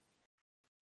 Sure.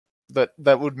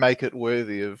 That would make it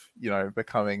worthy of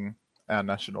becoming our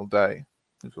national day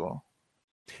as well.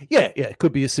 Yeah, it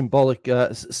could be a symbolic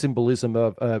symbolism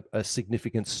of a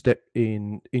significant step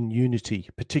in unity,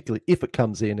 particularly if it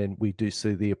comes in and we do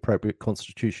see the appropriate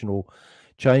constitutional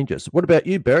changes. What about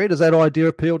you, Barry? Does that idea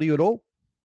appeal to you at all?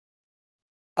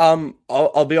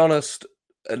 I'll be honest,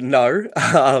 no.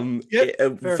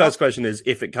 First question is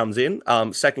if it comes in.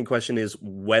 Second question is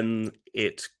when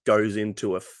it goes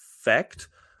into effect.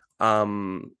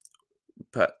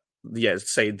 But yeah,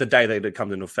 say the day that it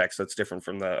comes into effect, so that's different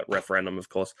from the referendum, of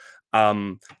course.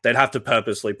 They'd have to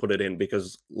purposely put it in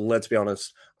because, let's be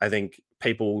honest, I think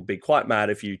people would be quite mad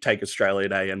if you take Australia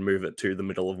Day and move it to the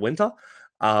middle of winter.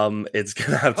 It's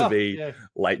going to have to be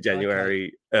late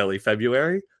January, early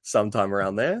February, sometime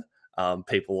around there.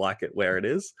 People like it where it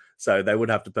is, so they would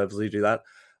have to purposely do that.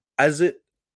 As in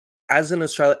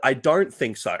Australia, I don't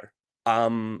think so.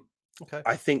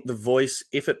 I think the voice,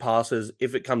 if it passes,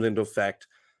 if it comes into effect,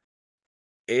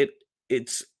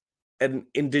 it's an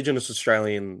Indigenous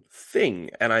Australian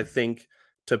thing, and I think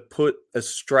to put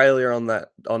Australia on that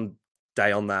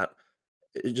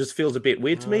it just feels a bit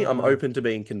weird to me. I'm open to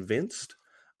being convinced.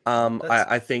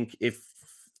 I think if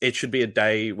it should be a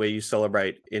day where you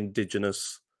celebrate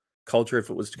Indigenous culture if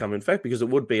it was to come in effect, because it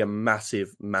would be a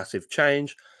massive, massive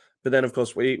change. But then, of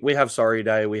course, we have Sorry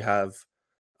Day, we have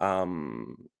NAIDOC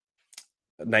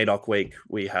Week,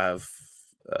 we have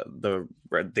the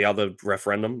other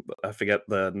referendum. I forget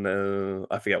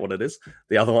what it is.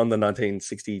 The other one, the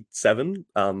 1967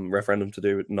 referendum to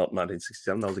do with, not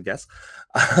 1967. That was a guess.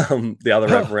 The other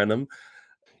referendum.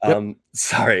 Yep.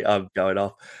 Sorry, I'm going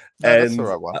off. No, and that's the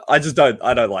right one. I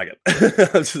don't like it.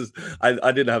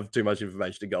 I didn't have too much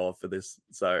information to go off for this,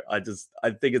 so I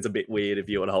think it's a bit weird if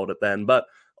you would hold it then. But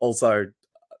also,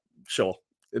 sure,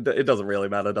 it doesn't really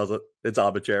matter, does it? It's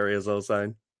arbitrary, as I was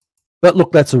saying. But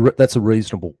look, that's a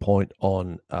reasonable point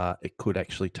on it could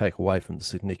actually take away from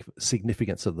the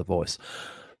significance of the voice.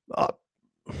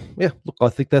 Yeah, look, I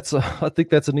think that's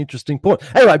an interesting point.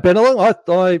 Anyway, Benelong,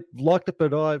 I liked it,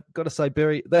 but I've got to say,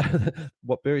 Barry,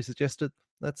 what Barry suggested,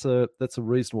 that's a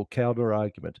reasonable counter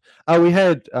argument. We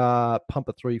had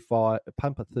Pumper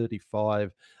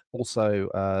 35 also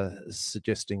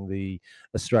suggesting the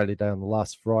Australia Day on the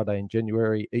last Friday in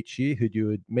January each year, who you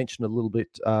had mentioned a little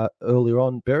bit earlier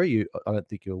on, Barry. I don't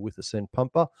think you were with us then,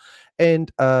 Pumper.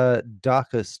 And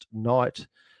Darkest Night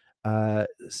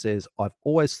says, I've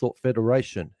always thought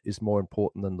Federation is more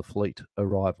important than the fleet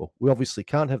arrival. We obviously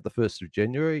can't have the 1st of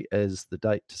January as the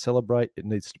date to celebrate. It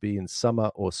needs to be in summer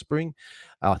or spring.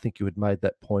 I think you had made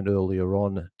that point earlier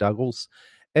on, Dugglez.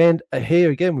 And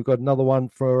here again, we've got another one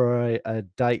for a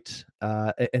date,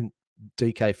 and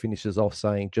DK finishes off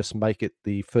saying, just make it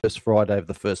the first Friday of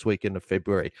the first weekend of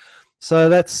February. So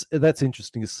that's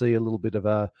interesting to see a little bit of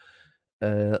a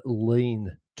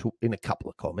lean in a couple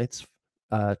of comments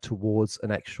towards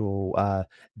an actual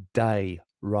day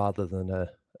rather than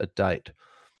a date.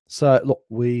 So, look,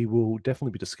 we will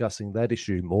definitely be discussing that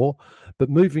issue more. But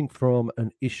moving from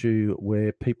an issue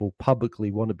where people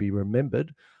publicly want to be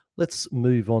remembered, let's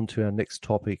move on to our next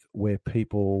topic where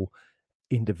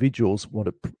individuals want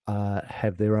to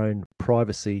have their own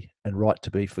privacy and right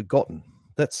to be forgotten.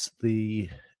 That's the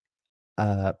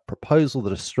proposal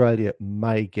that Australia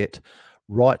may get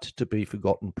right to be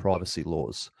forgotten privacy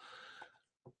laws.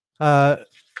 Where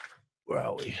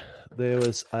are we? There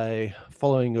was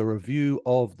following a review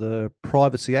of the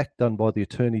Privacy Act done by the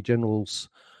Attorney General's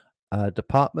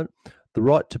Department, the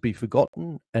right to be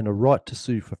forgotten and a right to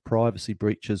sue for privacy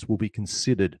breaches will be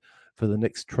considered for the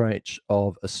next tranche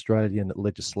of Australian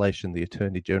legislation, the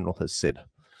Attorney General has said.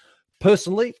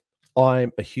 Personally,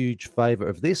 I'm a huge favour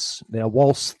of this. Now,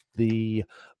 whilst the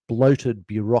bloated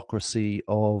bureaucracy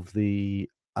of the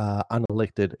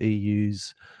unelected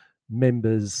EU's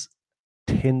members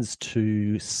tends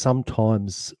to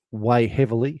sometimes weigh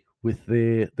heavily with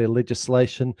their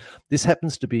legislation, this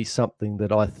happens to be something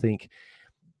that I think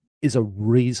is a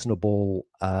reasonable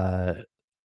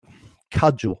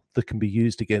cudgel that can be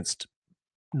used against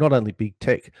not only big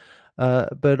tech,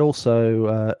 but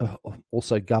also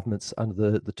governments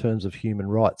under the terms of human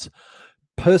rights.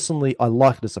 Personally, I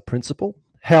like it as a principle.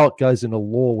 How it goes in a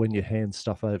law when you hand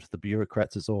stuff over to the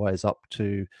bureaucrats is always up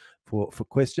for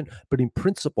question. But in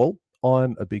principle,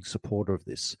 I'm a big supporter of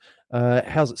this.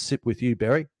 How's it sit with you,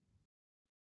 Barry?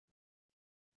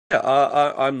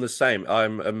 Yeah, I'm the same.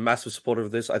 I'm a massive supporter of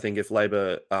this. I think if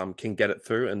Labor can get it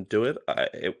through and do it,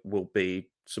 it will be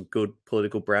some good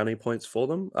political brownie points for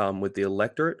them with the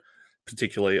electorate,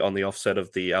 particularly on the offset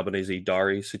of the Albanese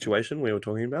diary situation we were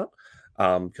talking about,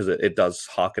 because it does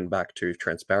harken back to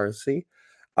transparency.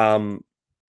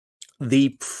 The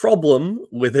problem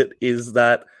with it is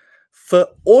that for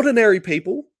ordinary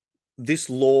people, this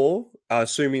law,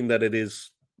 assuming that it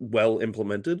is well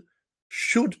implemented,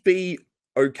 should be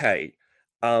okay.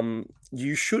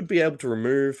 You should be able to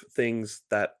remove things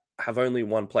that have only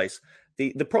one place.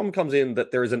 The problem comes in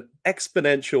that there is an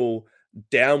exponential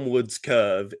downwards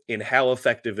curve in how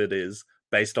effective it is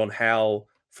based on how,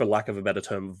 for lack of a better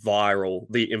term, viral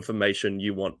the information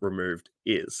you want removed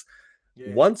is.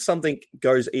 Yeah. Once something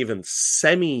goes even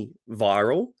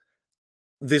semi-viral,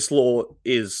 this law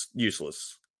is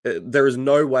useless. There is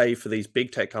no way for these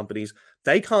big tech companies.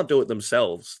 They can't do it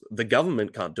themselves. The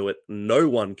government can't do it. No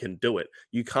one can do it.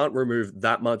 You can't remove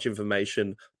that much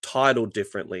information titled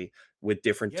differently with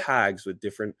different tags, in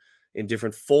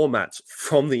different formats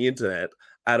from the internet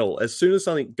at all. As soon as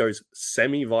something goes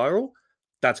semi-viral,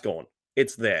 that's gone.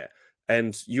 It's there.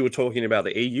 And you were talking about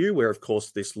the EU, where, of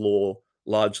course, this law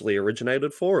largely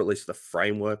originated for, or at least the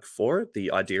framework for it,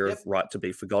 the idea of right to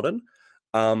be forgotten.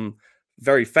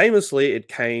 Very famously, it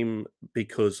came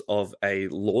because of a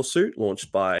lawsuit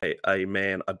launched by a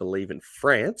man, I believe, in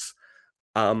France,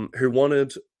 who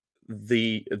wanted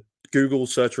the Google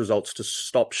search results to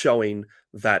stop showing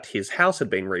that his house had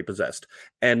been repossessed.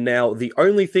 And now the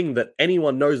only thing that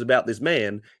anyone knows about this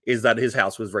man is that his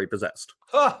house was repossessed.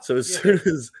 So as soon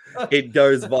as it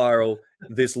goes viral,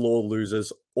 this law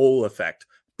loses all effect.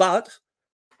 But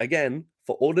again,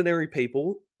 for ordinary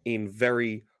people in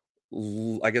very,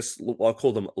 I guess I'll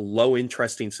call them low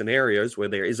interesting scenarios where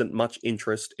there isn't much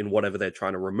interest in whatever they're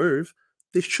trying to remove,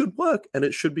 this should work and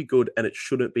it should be good and it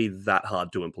shouldn't be that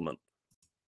hard to implement.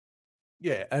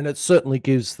 Yeah, and it certainly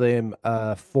gives them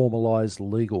a formalized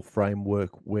legal framework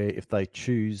where if they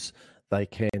choose, they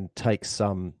can take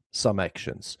some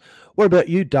actions. What about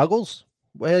you, Dugglez?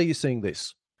 Where are you seeing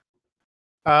this?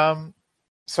 So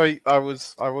I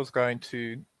was going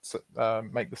to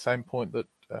make the same point that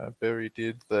Berry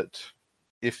did, that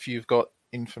if you've got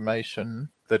information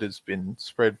that has been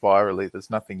spread virally,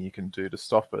 there's nothing you can do to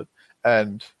stop it,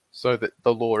 and so that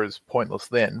the law is pointless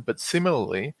then. But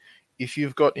similarly, if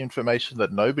you've got information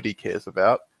that nobody cares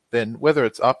about, then whether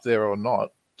it's up there or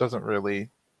not doesn't really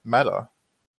matter.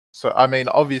 So, I mean,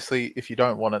 obviously, if you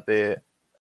don't want it there,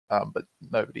 but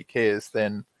nobody cares,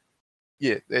 then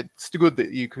yeah, it's good that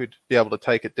you could be able to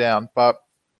take it down. But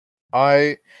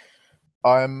I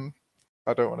don't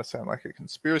want to sound like a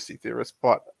conspiracy theorist,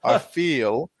 but I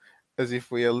feel as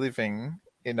if we are living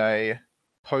in a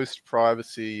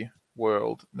post-privacy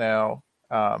world now.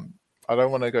 I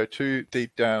don't want to go too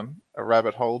deep down a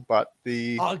rabbit hole, but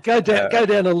go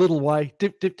down a little way.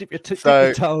 Dip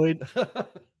your toe in.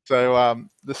 So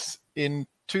this in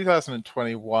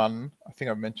 2021, I think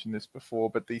I've mentioned this before,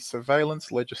 but the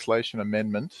Surveillance Legislation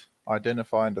Amendment,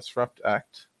 Identify and Disrupt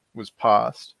Act, was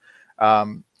passed,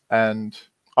 and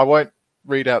I won't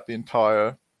read out the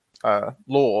entire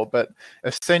law, but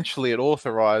essentially it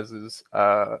authorizes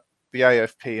the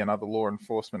AFP and other law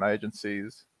enforcement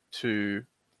agencies to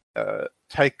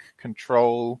take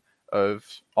control of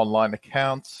online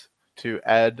accounts, to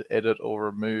add, edit, or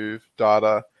remove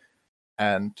data,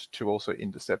 and to also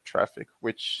intercept traffic.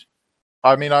 Which,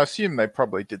 I mean, I assume they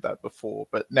probably did that before,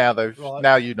 but now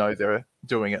now they're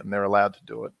doing it and they're allowed to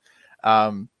do it,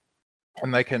 and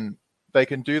they can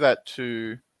do that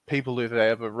to people who they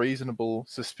have a reasonable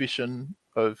suspicion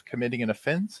of committing an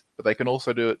offence, but they can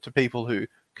also do it to people who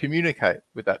communicate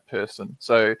with that person.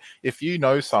 So if you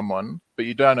know someone but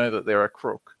you don't know that they're a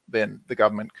crook, then the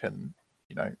government can,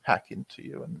 hack into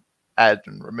you and add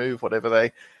and remove whatever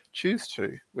they choose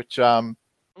to, which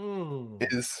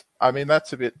is, I mean,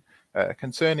 that's a bit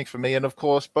concerning for me. And of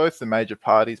course, both the major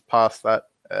parties passed that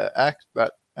act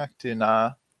in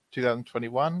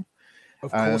 2021.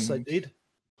 Of course they did.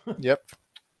 Yep,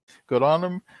 good on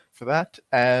them for that.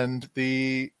 And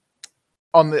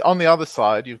on the other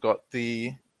side, you've got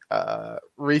the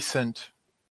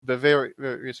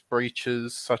various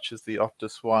breaches, such as the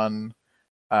Optus one.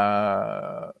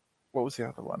 What was the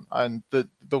other one? And the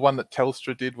one that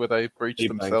Telstra did, where they breached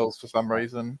themselves for some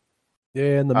reason.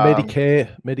 Yeah, and the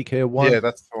Medicare one. Yeah,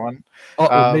 that's the one.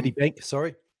 Medibank,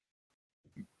 sorry.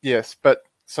 Yes, but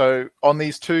so on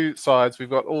these two sides, we've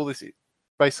got all this.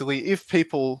 Basically, if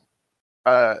people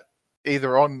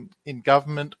either in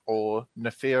government or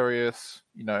nefarious,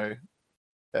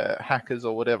 hackers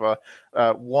or whatever,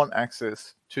 want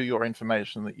access to your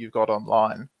information that you've got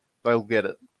online, they'll get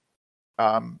it.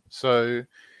 So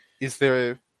is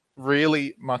there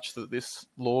really much that this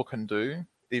law can do,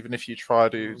 even if you try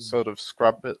to sort of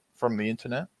scrub it from the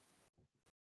internet?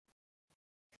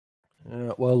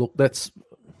 Well, look, that's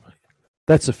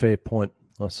a fair point.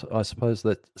 I suppose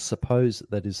that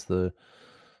is the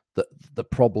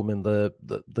problem in the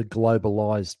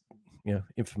globalized,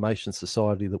 information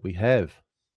society that we have.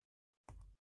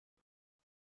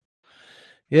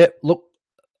 Yeah, look,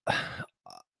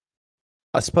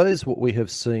 I suppose what we have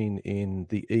seen in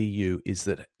the EU is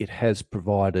that it has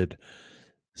provided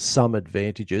some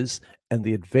advantages, and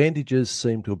the advantages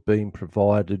seem to have been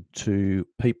provided to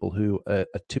people who are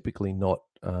typically not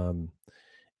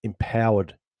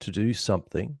empowered to do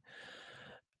something.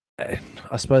 And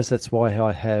I suppose that's why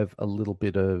I have a little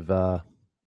bit of a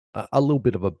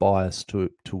bias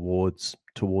towards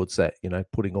that.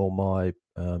 Putting all my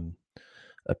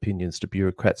opinions to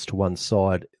bureaucrats to one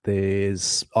side.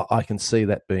 I can see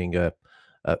that being a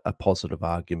positive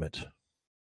argument.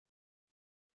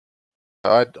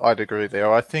 I'd agree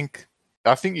there. I think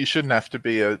you shouldn't have to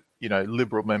be a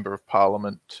Liberal member of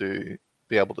Parliament to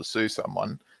be able to sue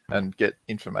someone and get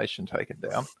information taken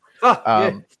down.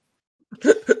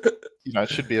 It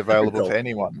should be available to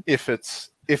anyone if it's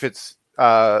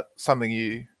something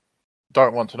you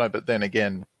don't want to know. But then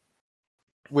again,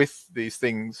 with these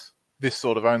things, this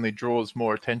sort of only draws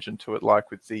more attention to it,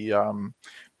 like with the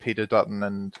Peter Dutton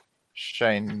and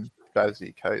Shane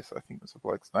Bazzi case, I think was the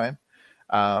bloke's name,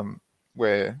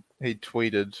 where he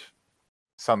tweeted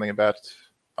something about,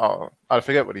 I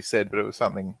forget what he said, but it was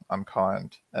something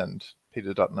unkind, and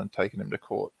Peter Dutton had taken him to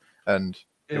court. And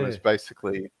it was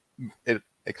basically, it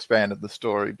expanded the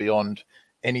story beyond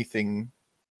anything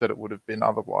that it would have been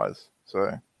otherwise.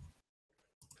 So,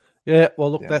 yeah,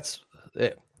 well, look, that's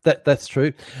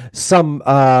true. Some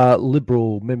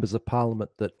Liberal members of Parliament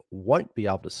that won't be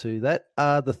able to sue that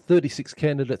are the 36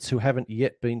 candidates who haven't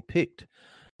yet been picked.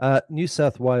 New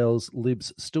South Wales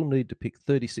Libs still need to pick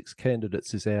 36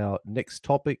 candidates is our next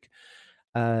topic.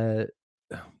 Perrottet,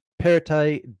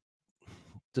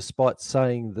 despite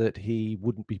saying that he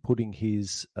wouldn't be putting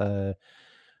his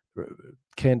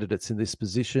candidates in this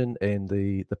position and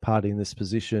the party in this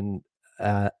position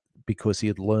because he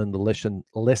had learned the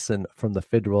lesson from the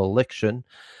federal election,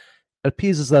 it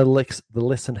appears as though the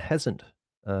lesson hasn't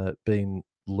been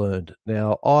learned.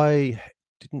 Now, I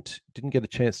didn't get a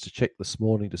chance to check this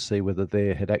morning to see whether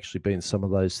there had actually been some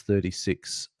of those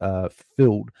 36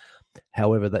 filled.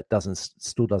 However, that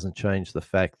still doesn't change the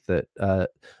fact that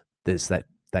there's that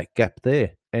gap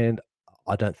there, and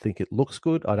I don't think it looks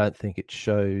good. I don't think it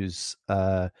shows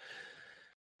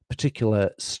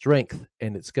particular strength,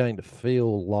 and it's going to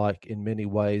feel like, in many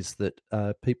ways, that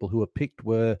people who were picked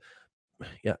were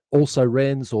also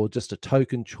rans, or just a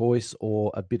token choice,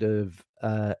 or a bit of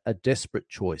a desperate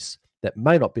choice. That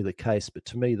may not be the case, but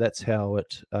to me, that's how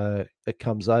it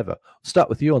comes over. I'll start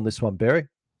with you on this one, Barry.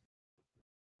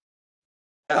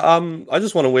 I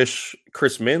just want to wish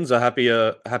Chris Minns a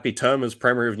happy term as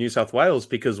Premier of New South Wales,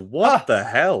 because what the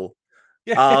hell?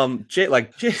 Yeah.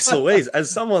 Jeez Louise,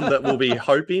 as someone that will be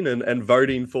hoping and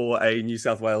voting for a New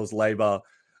South Wales Labor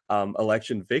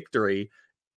election victory,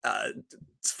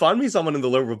 find me someone in the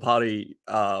Liberal Party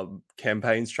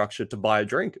campaign structure to buy a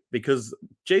drink, because,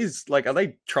 geez, like, are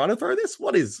they trying to throw this?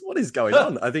 What is going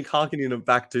on? I think harkening it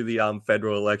back to the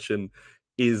federal election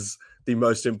is the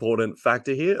most important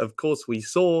factor here. Of course, we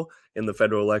saw in the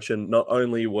federal election, not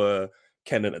only were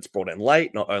candidates brought in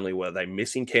late, not only were they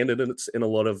missing candidates in a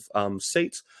lot of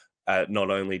seats,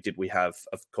 not only did we have,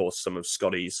 of course, some of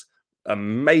Scotty's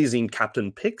amazing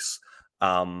captain picks,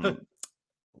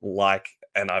 like,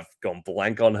 and I've gone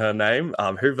blank on her name.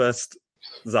 Who versed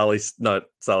Zali's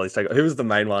take? Who was the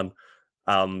main one?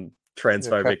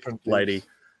 Transphobic lady,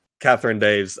 Catherine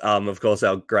Deves. Of course,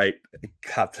 our great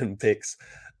captain picks.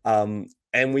 And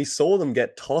we saw them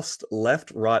get tossed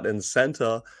left, right, and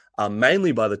centre,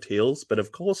 mainly by the Teals, but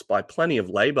of course by plenty of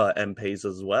Labor MPs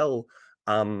as well.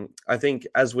 I think,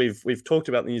 as we've talked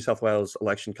about the New South Wales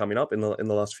election coming up in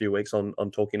the last few weeks on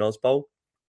Talking AusPol,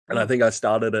 and I think I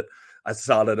started at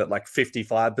like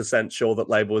 55% sure that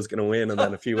Labor was going to win, and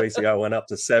then a few weeks ago I went up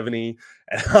to 70,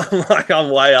 and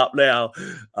I'm way up now.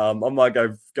 I might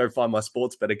go find my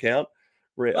Sportsbet account,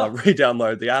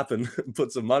 re-download the app, and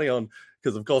put some money on,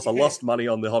 because of course I lost money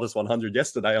on the Hottest 100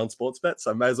 yesterday on Sportsbet,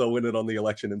 so may as well win it on the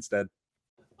election instead.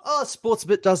 Oh,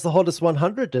 Sportsbet does the Hottest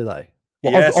 100, do they?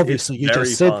 Well, yes, obviously you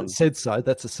just said so.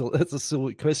 That's a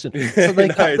silly question.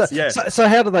 So, so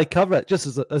how do they cover it? Just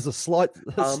as a slight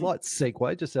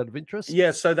segue, just out of interest.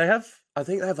 Yeah, so I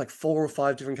think they have like 4 or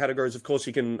 5 different categories. Of course,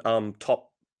 you can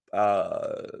top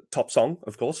song,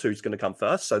 of course, who's going to come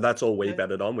first. So that's all we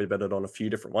betted on. We betted on a few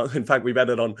different ones. In fact, we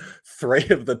betted on 3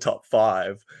 of the top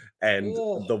 5, and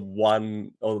the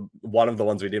one of the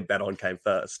ones we didn't bet on came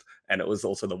first, and it was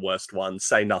also the worst one.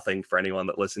 Say nothing for anyone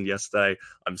that listened yesterday.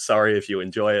 I'm sorry if you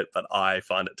enjoy it, but I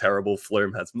find it terrible.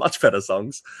 Flume has much better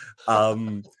songs.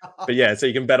 But yeah, so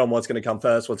you can bet on what's going to come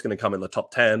first, what's going to come in the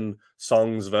top 10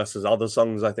 songs versus other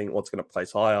songs. I think what's going to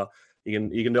place higher. You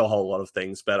can do a whole lot of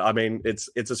things, but I mean, it's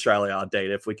Australia Ardeet.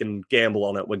 If we can gamble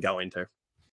on it, we're going to.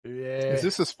 Yeah. Is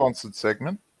this a sponsored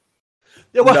segment?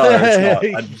 No,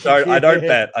 it's not. I don't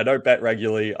bet. I don't bet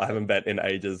regularly. I haven't bet in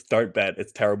ages. Don't bet.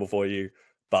 It's terrible for you.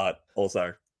 But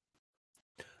also,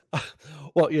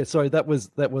 well, yeah. Sorry, that was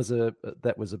a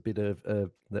little bit of a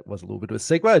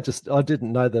segue. I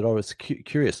didn't know that. I was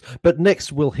curious. But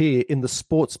next, we'll hear in the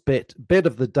sports bet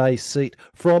of the day seat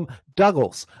from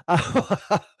Dugglez.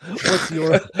 What's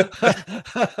your?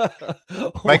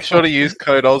 Make sure to use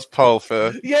code AusPol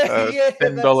for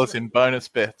 $10 in bonus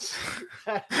bets.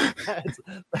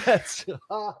 That's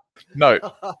no,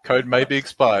 code may be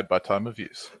expired by time of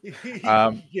use.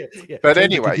 But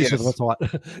anyway, yes.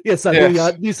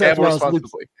 New South Wales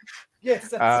Libs. Yes,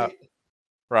 that's it.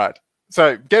 Right.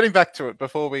 So getting back to it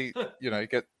before we,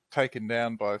 get taken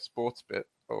down by Sportsbet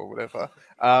or whatever.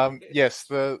 Yes,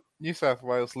 the New South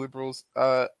Wales Liberals.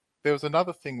 There was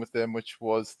another thing with them, which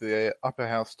was their upper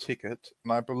house ticket,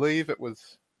 and I believe it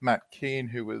was Matt Keane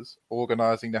who was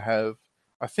organising to have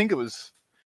I think it was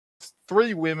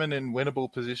 3 women in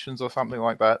winnable positions or something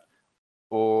like that,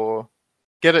 or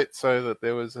get it so that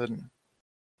there was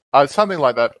something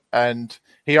like that, and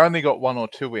he only got 1 or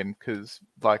 2 in because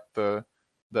like the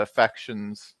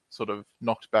factions sort of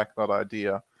knocked back that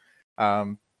idea,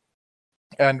 and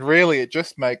really it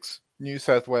just makes New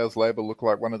South Wales Labor look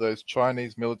like one of those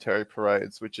Chinese military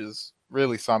parades, which is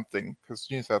really something because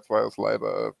New South Wales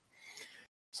Labor are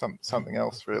something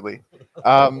else really.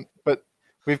 But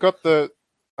we've got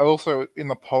also in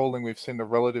the polling we've seen the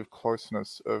relative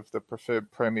closeness of the preferred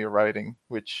premier rating,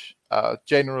 which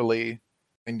generally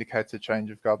indicates a change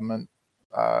of government.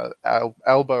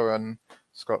 Albo and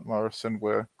Scott Morrison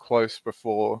were close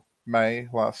before May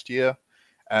last year,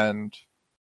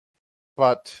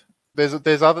 but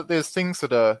there's things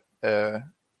that are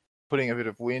putting a bit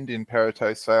of wind in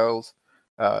Perrottet's sails.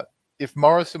 If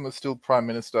Morrison was still Prime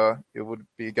Minister, it would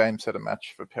be a game set a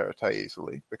match for Perrottet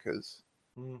easily, because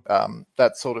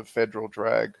that sort of federal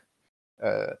drag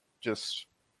just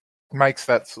makes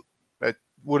it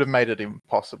would have made it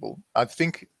impossible. I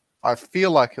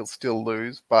feel like he'll still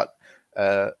lose, but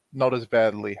not as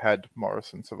badly had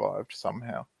Morrison survived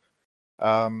somehow.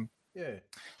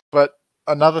 But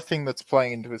another thing that's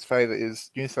playing into his favour is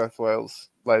New South Wales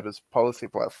Labor's policy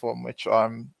platform, which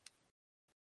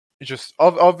just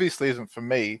obviously isn't for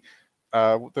me.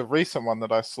 The recent one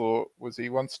that I saw was he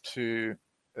wants to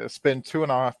spend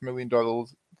 $2.5 million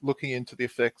looking into the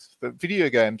effects that video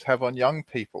games have on young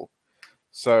people.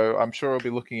 So I'm sure he'll be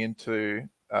looking into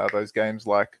those games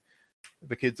like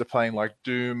the kids are playing like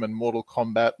Doom and Mortal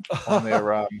Kombat on their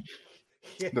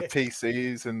the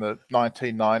PCs in the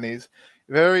 1990s.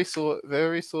 Very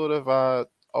sort of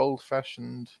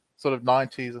old-fashioned sort of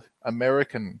 90s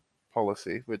American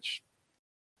policy, which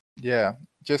that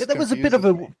was a bit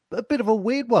of a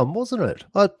weird one, wasn't it?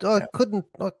 I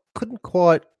couldn't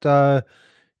quite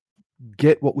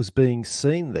get what was being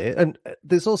seen there. And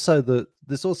there's also the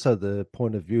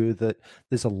point of view that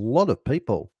there's a lot of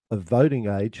people of voting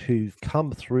age who've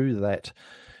come through that,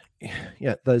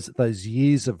 those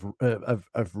years of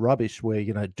rubbish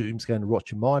where doom's going to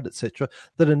rot your mind, etc.,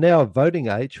 that are now of voting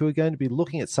age, who are going to be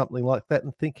looking at something like that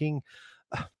and thinking,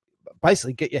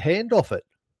 basically, get your hand off it.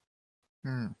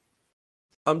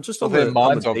 Just on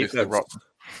the defense.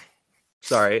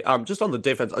 Sorry, just on the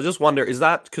defense, I just wonder, is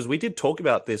that, because we did talk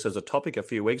about this as a topic a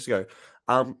few weeks ago,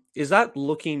 is that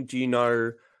looking, do you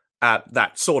know, at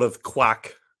that sort of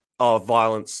quack of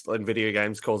violence in video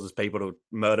games causes people to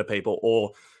murder people,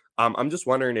 or I'm just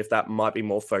wondering if that might be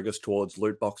more focused towards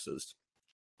loot boxes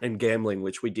and gambling,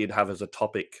 which we did have as a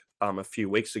topic a few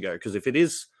weeks ago, because if it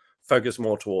is focused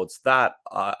more towards that,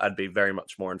 I'd be very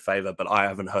much more in favour, but I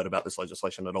haven't heard about this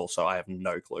legislation at all, so I have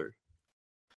no clue.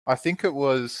 I think it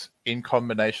was in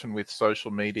combination with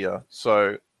social media.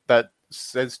 So that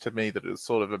says to me that it's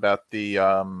sort of about the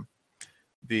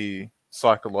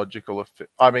psychological effect.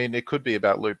 I mean, it could be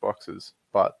about loot boxes,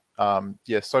 but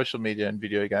social media and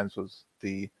video games was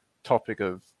the topic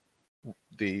of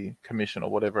the commission or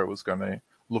whatever it was going to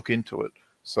look into it.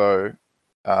 So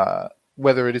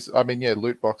whether it is,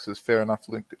 loot boxes, fair enough,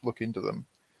 look into them.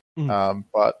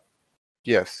 But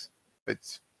yes,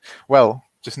 it's,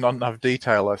 just not enough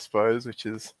detail, I suppose, which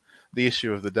is the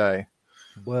issue of the day.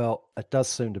 Well, it does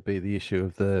seem to be the issue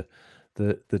of the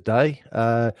day.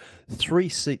 3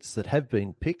 seats that have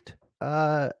been picked: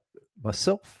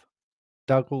 myself,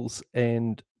 Dugglez,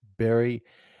 and Berry.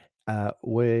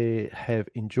 We have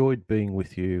enjoyed being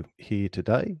with you here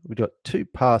today. We've got 2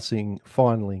 passing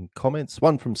finaling comments.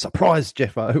 One from Surprise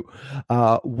Jeffo.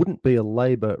 Wouldn't be a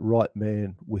Labor right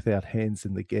man without hands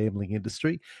in the gambling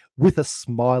industry, with a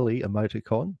smiley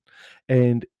emoticon.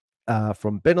 And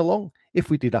from Benelong, if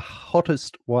we did a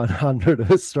hottest 100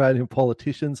 Australian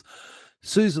politicians,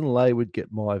 Susan Ley would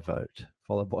get my vote,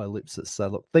 followed by Ellipsis. So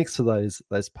look, thanks for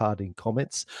those parting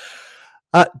comments.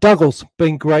 Dugglez,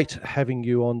 been great having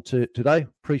you on today.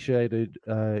 Appreciated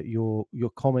your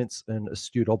comments and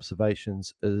astute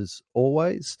observations as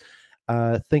always.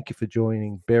 Thank you for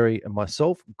joining Berry and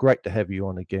myself. Great to have you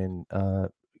on again,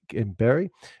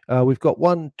 Berry. We've got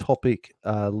one topic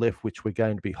left, which we're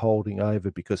going to be holding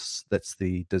over, because that's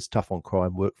does Tough on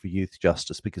Crime work for youth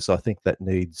justice? Because I think that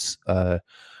needs a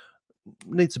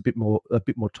bit more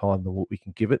time than what we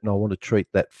can give it, and I want to treat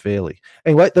that fairly.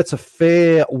 Anyway, that's a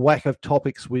fair whack of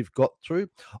topics we've got through.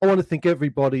 I want to thank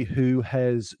everybody who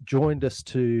has joined us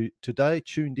today,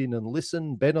 tuned in and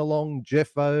listened. Benelong,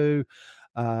 Jeffo,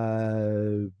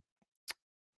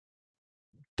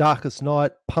 Darkest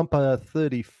Night, Pumper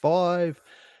 35,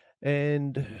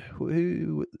 and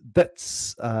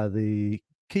that's the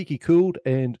Kiki Cooled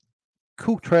and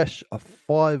Cool Trash of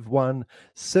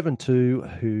 5172,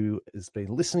 who has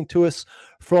been listening to us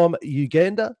from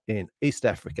Uganda in East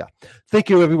Africa. Thank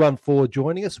you, everyone, for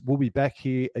joining us. We'll be back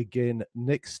here again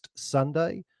next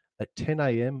Sunday at 10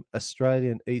 a.m.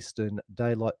 Australian Eastern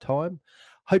Daylight Time.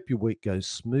 Hope your week goes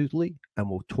smoothly, and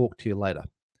we'll talk to you later.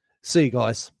 See you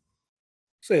guys.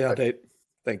 See you, Ardeet.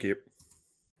 Thank you.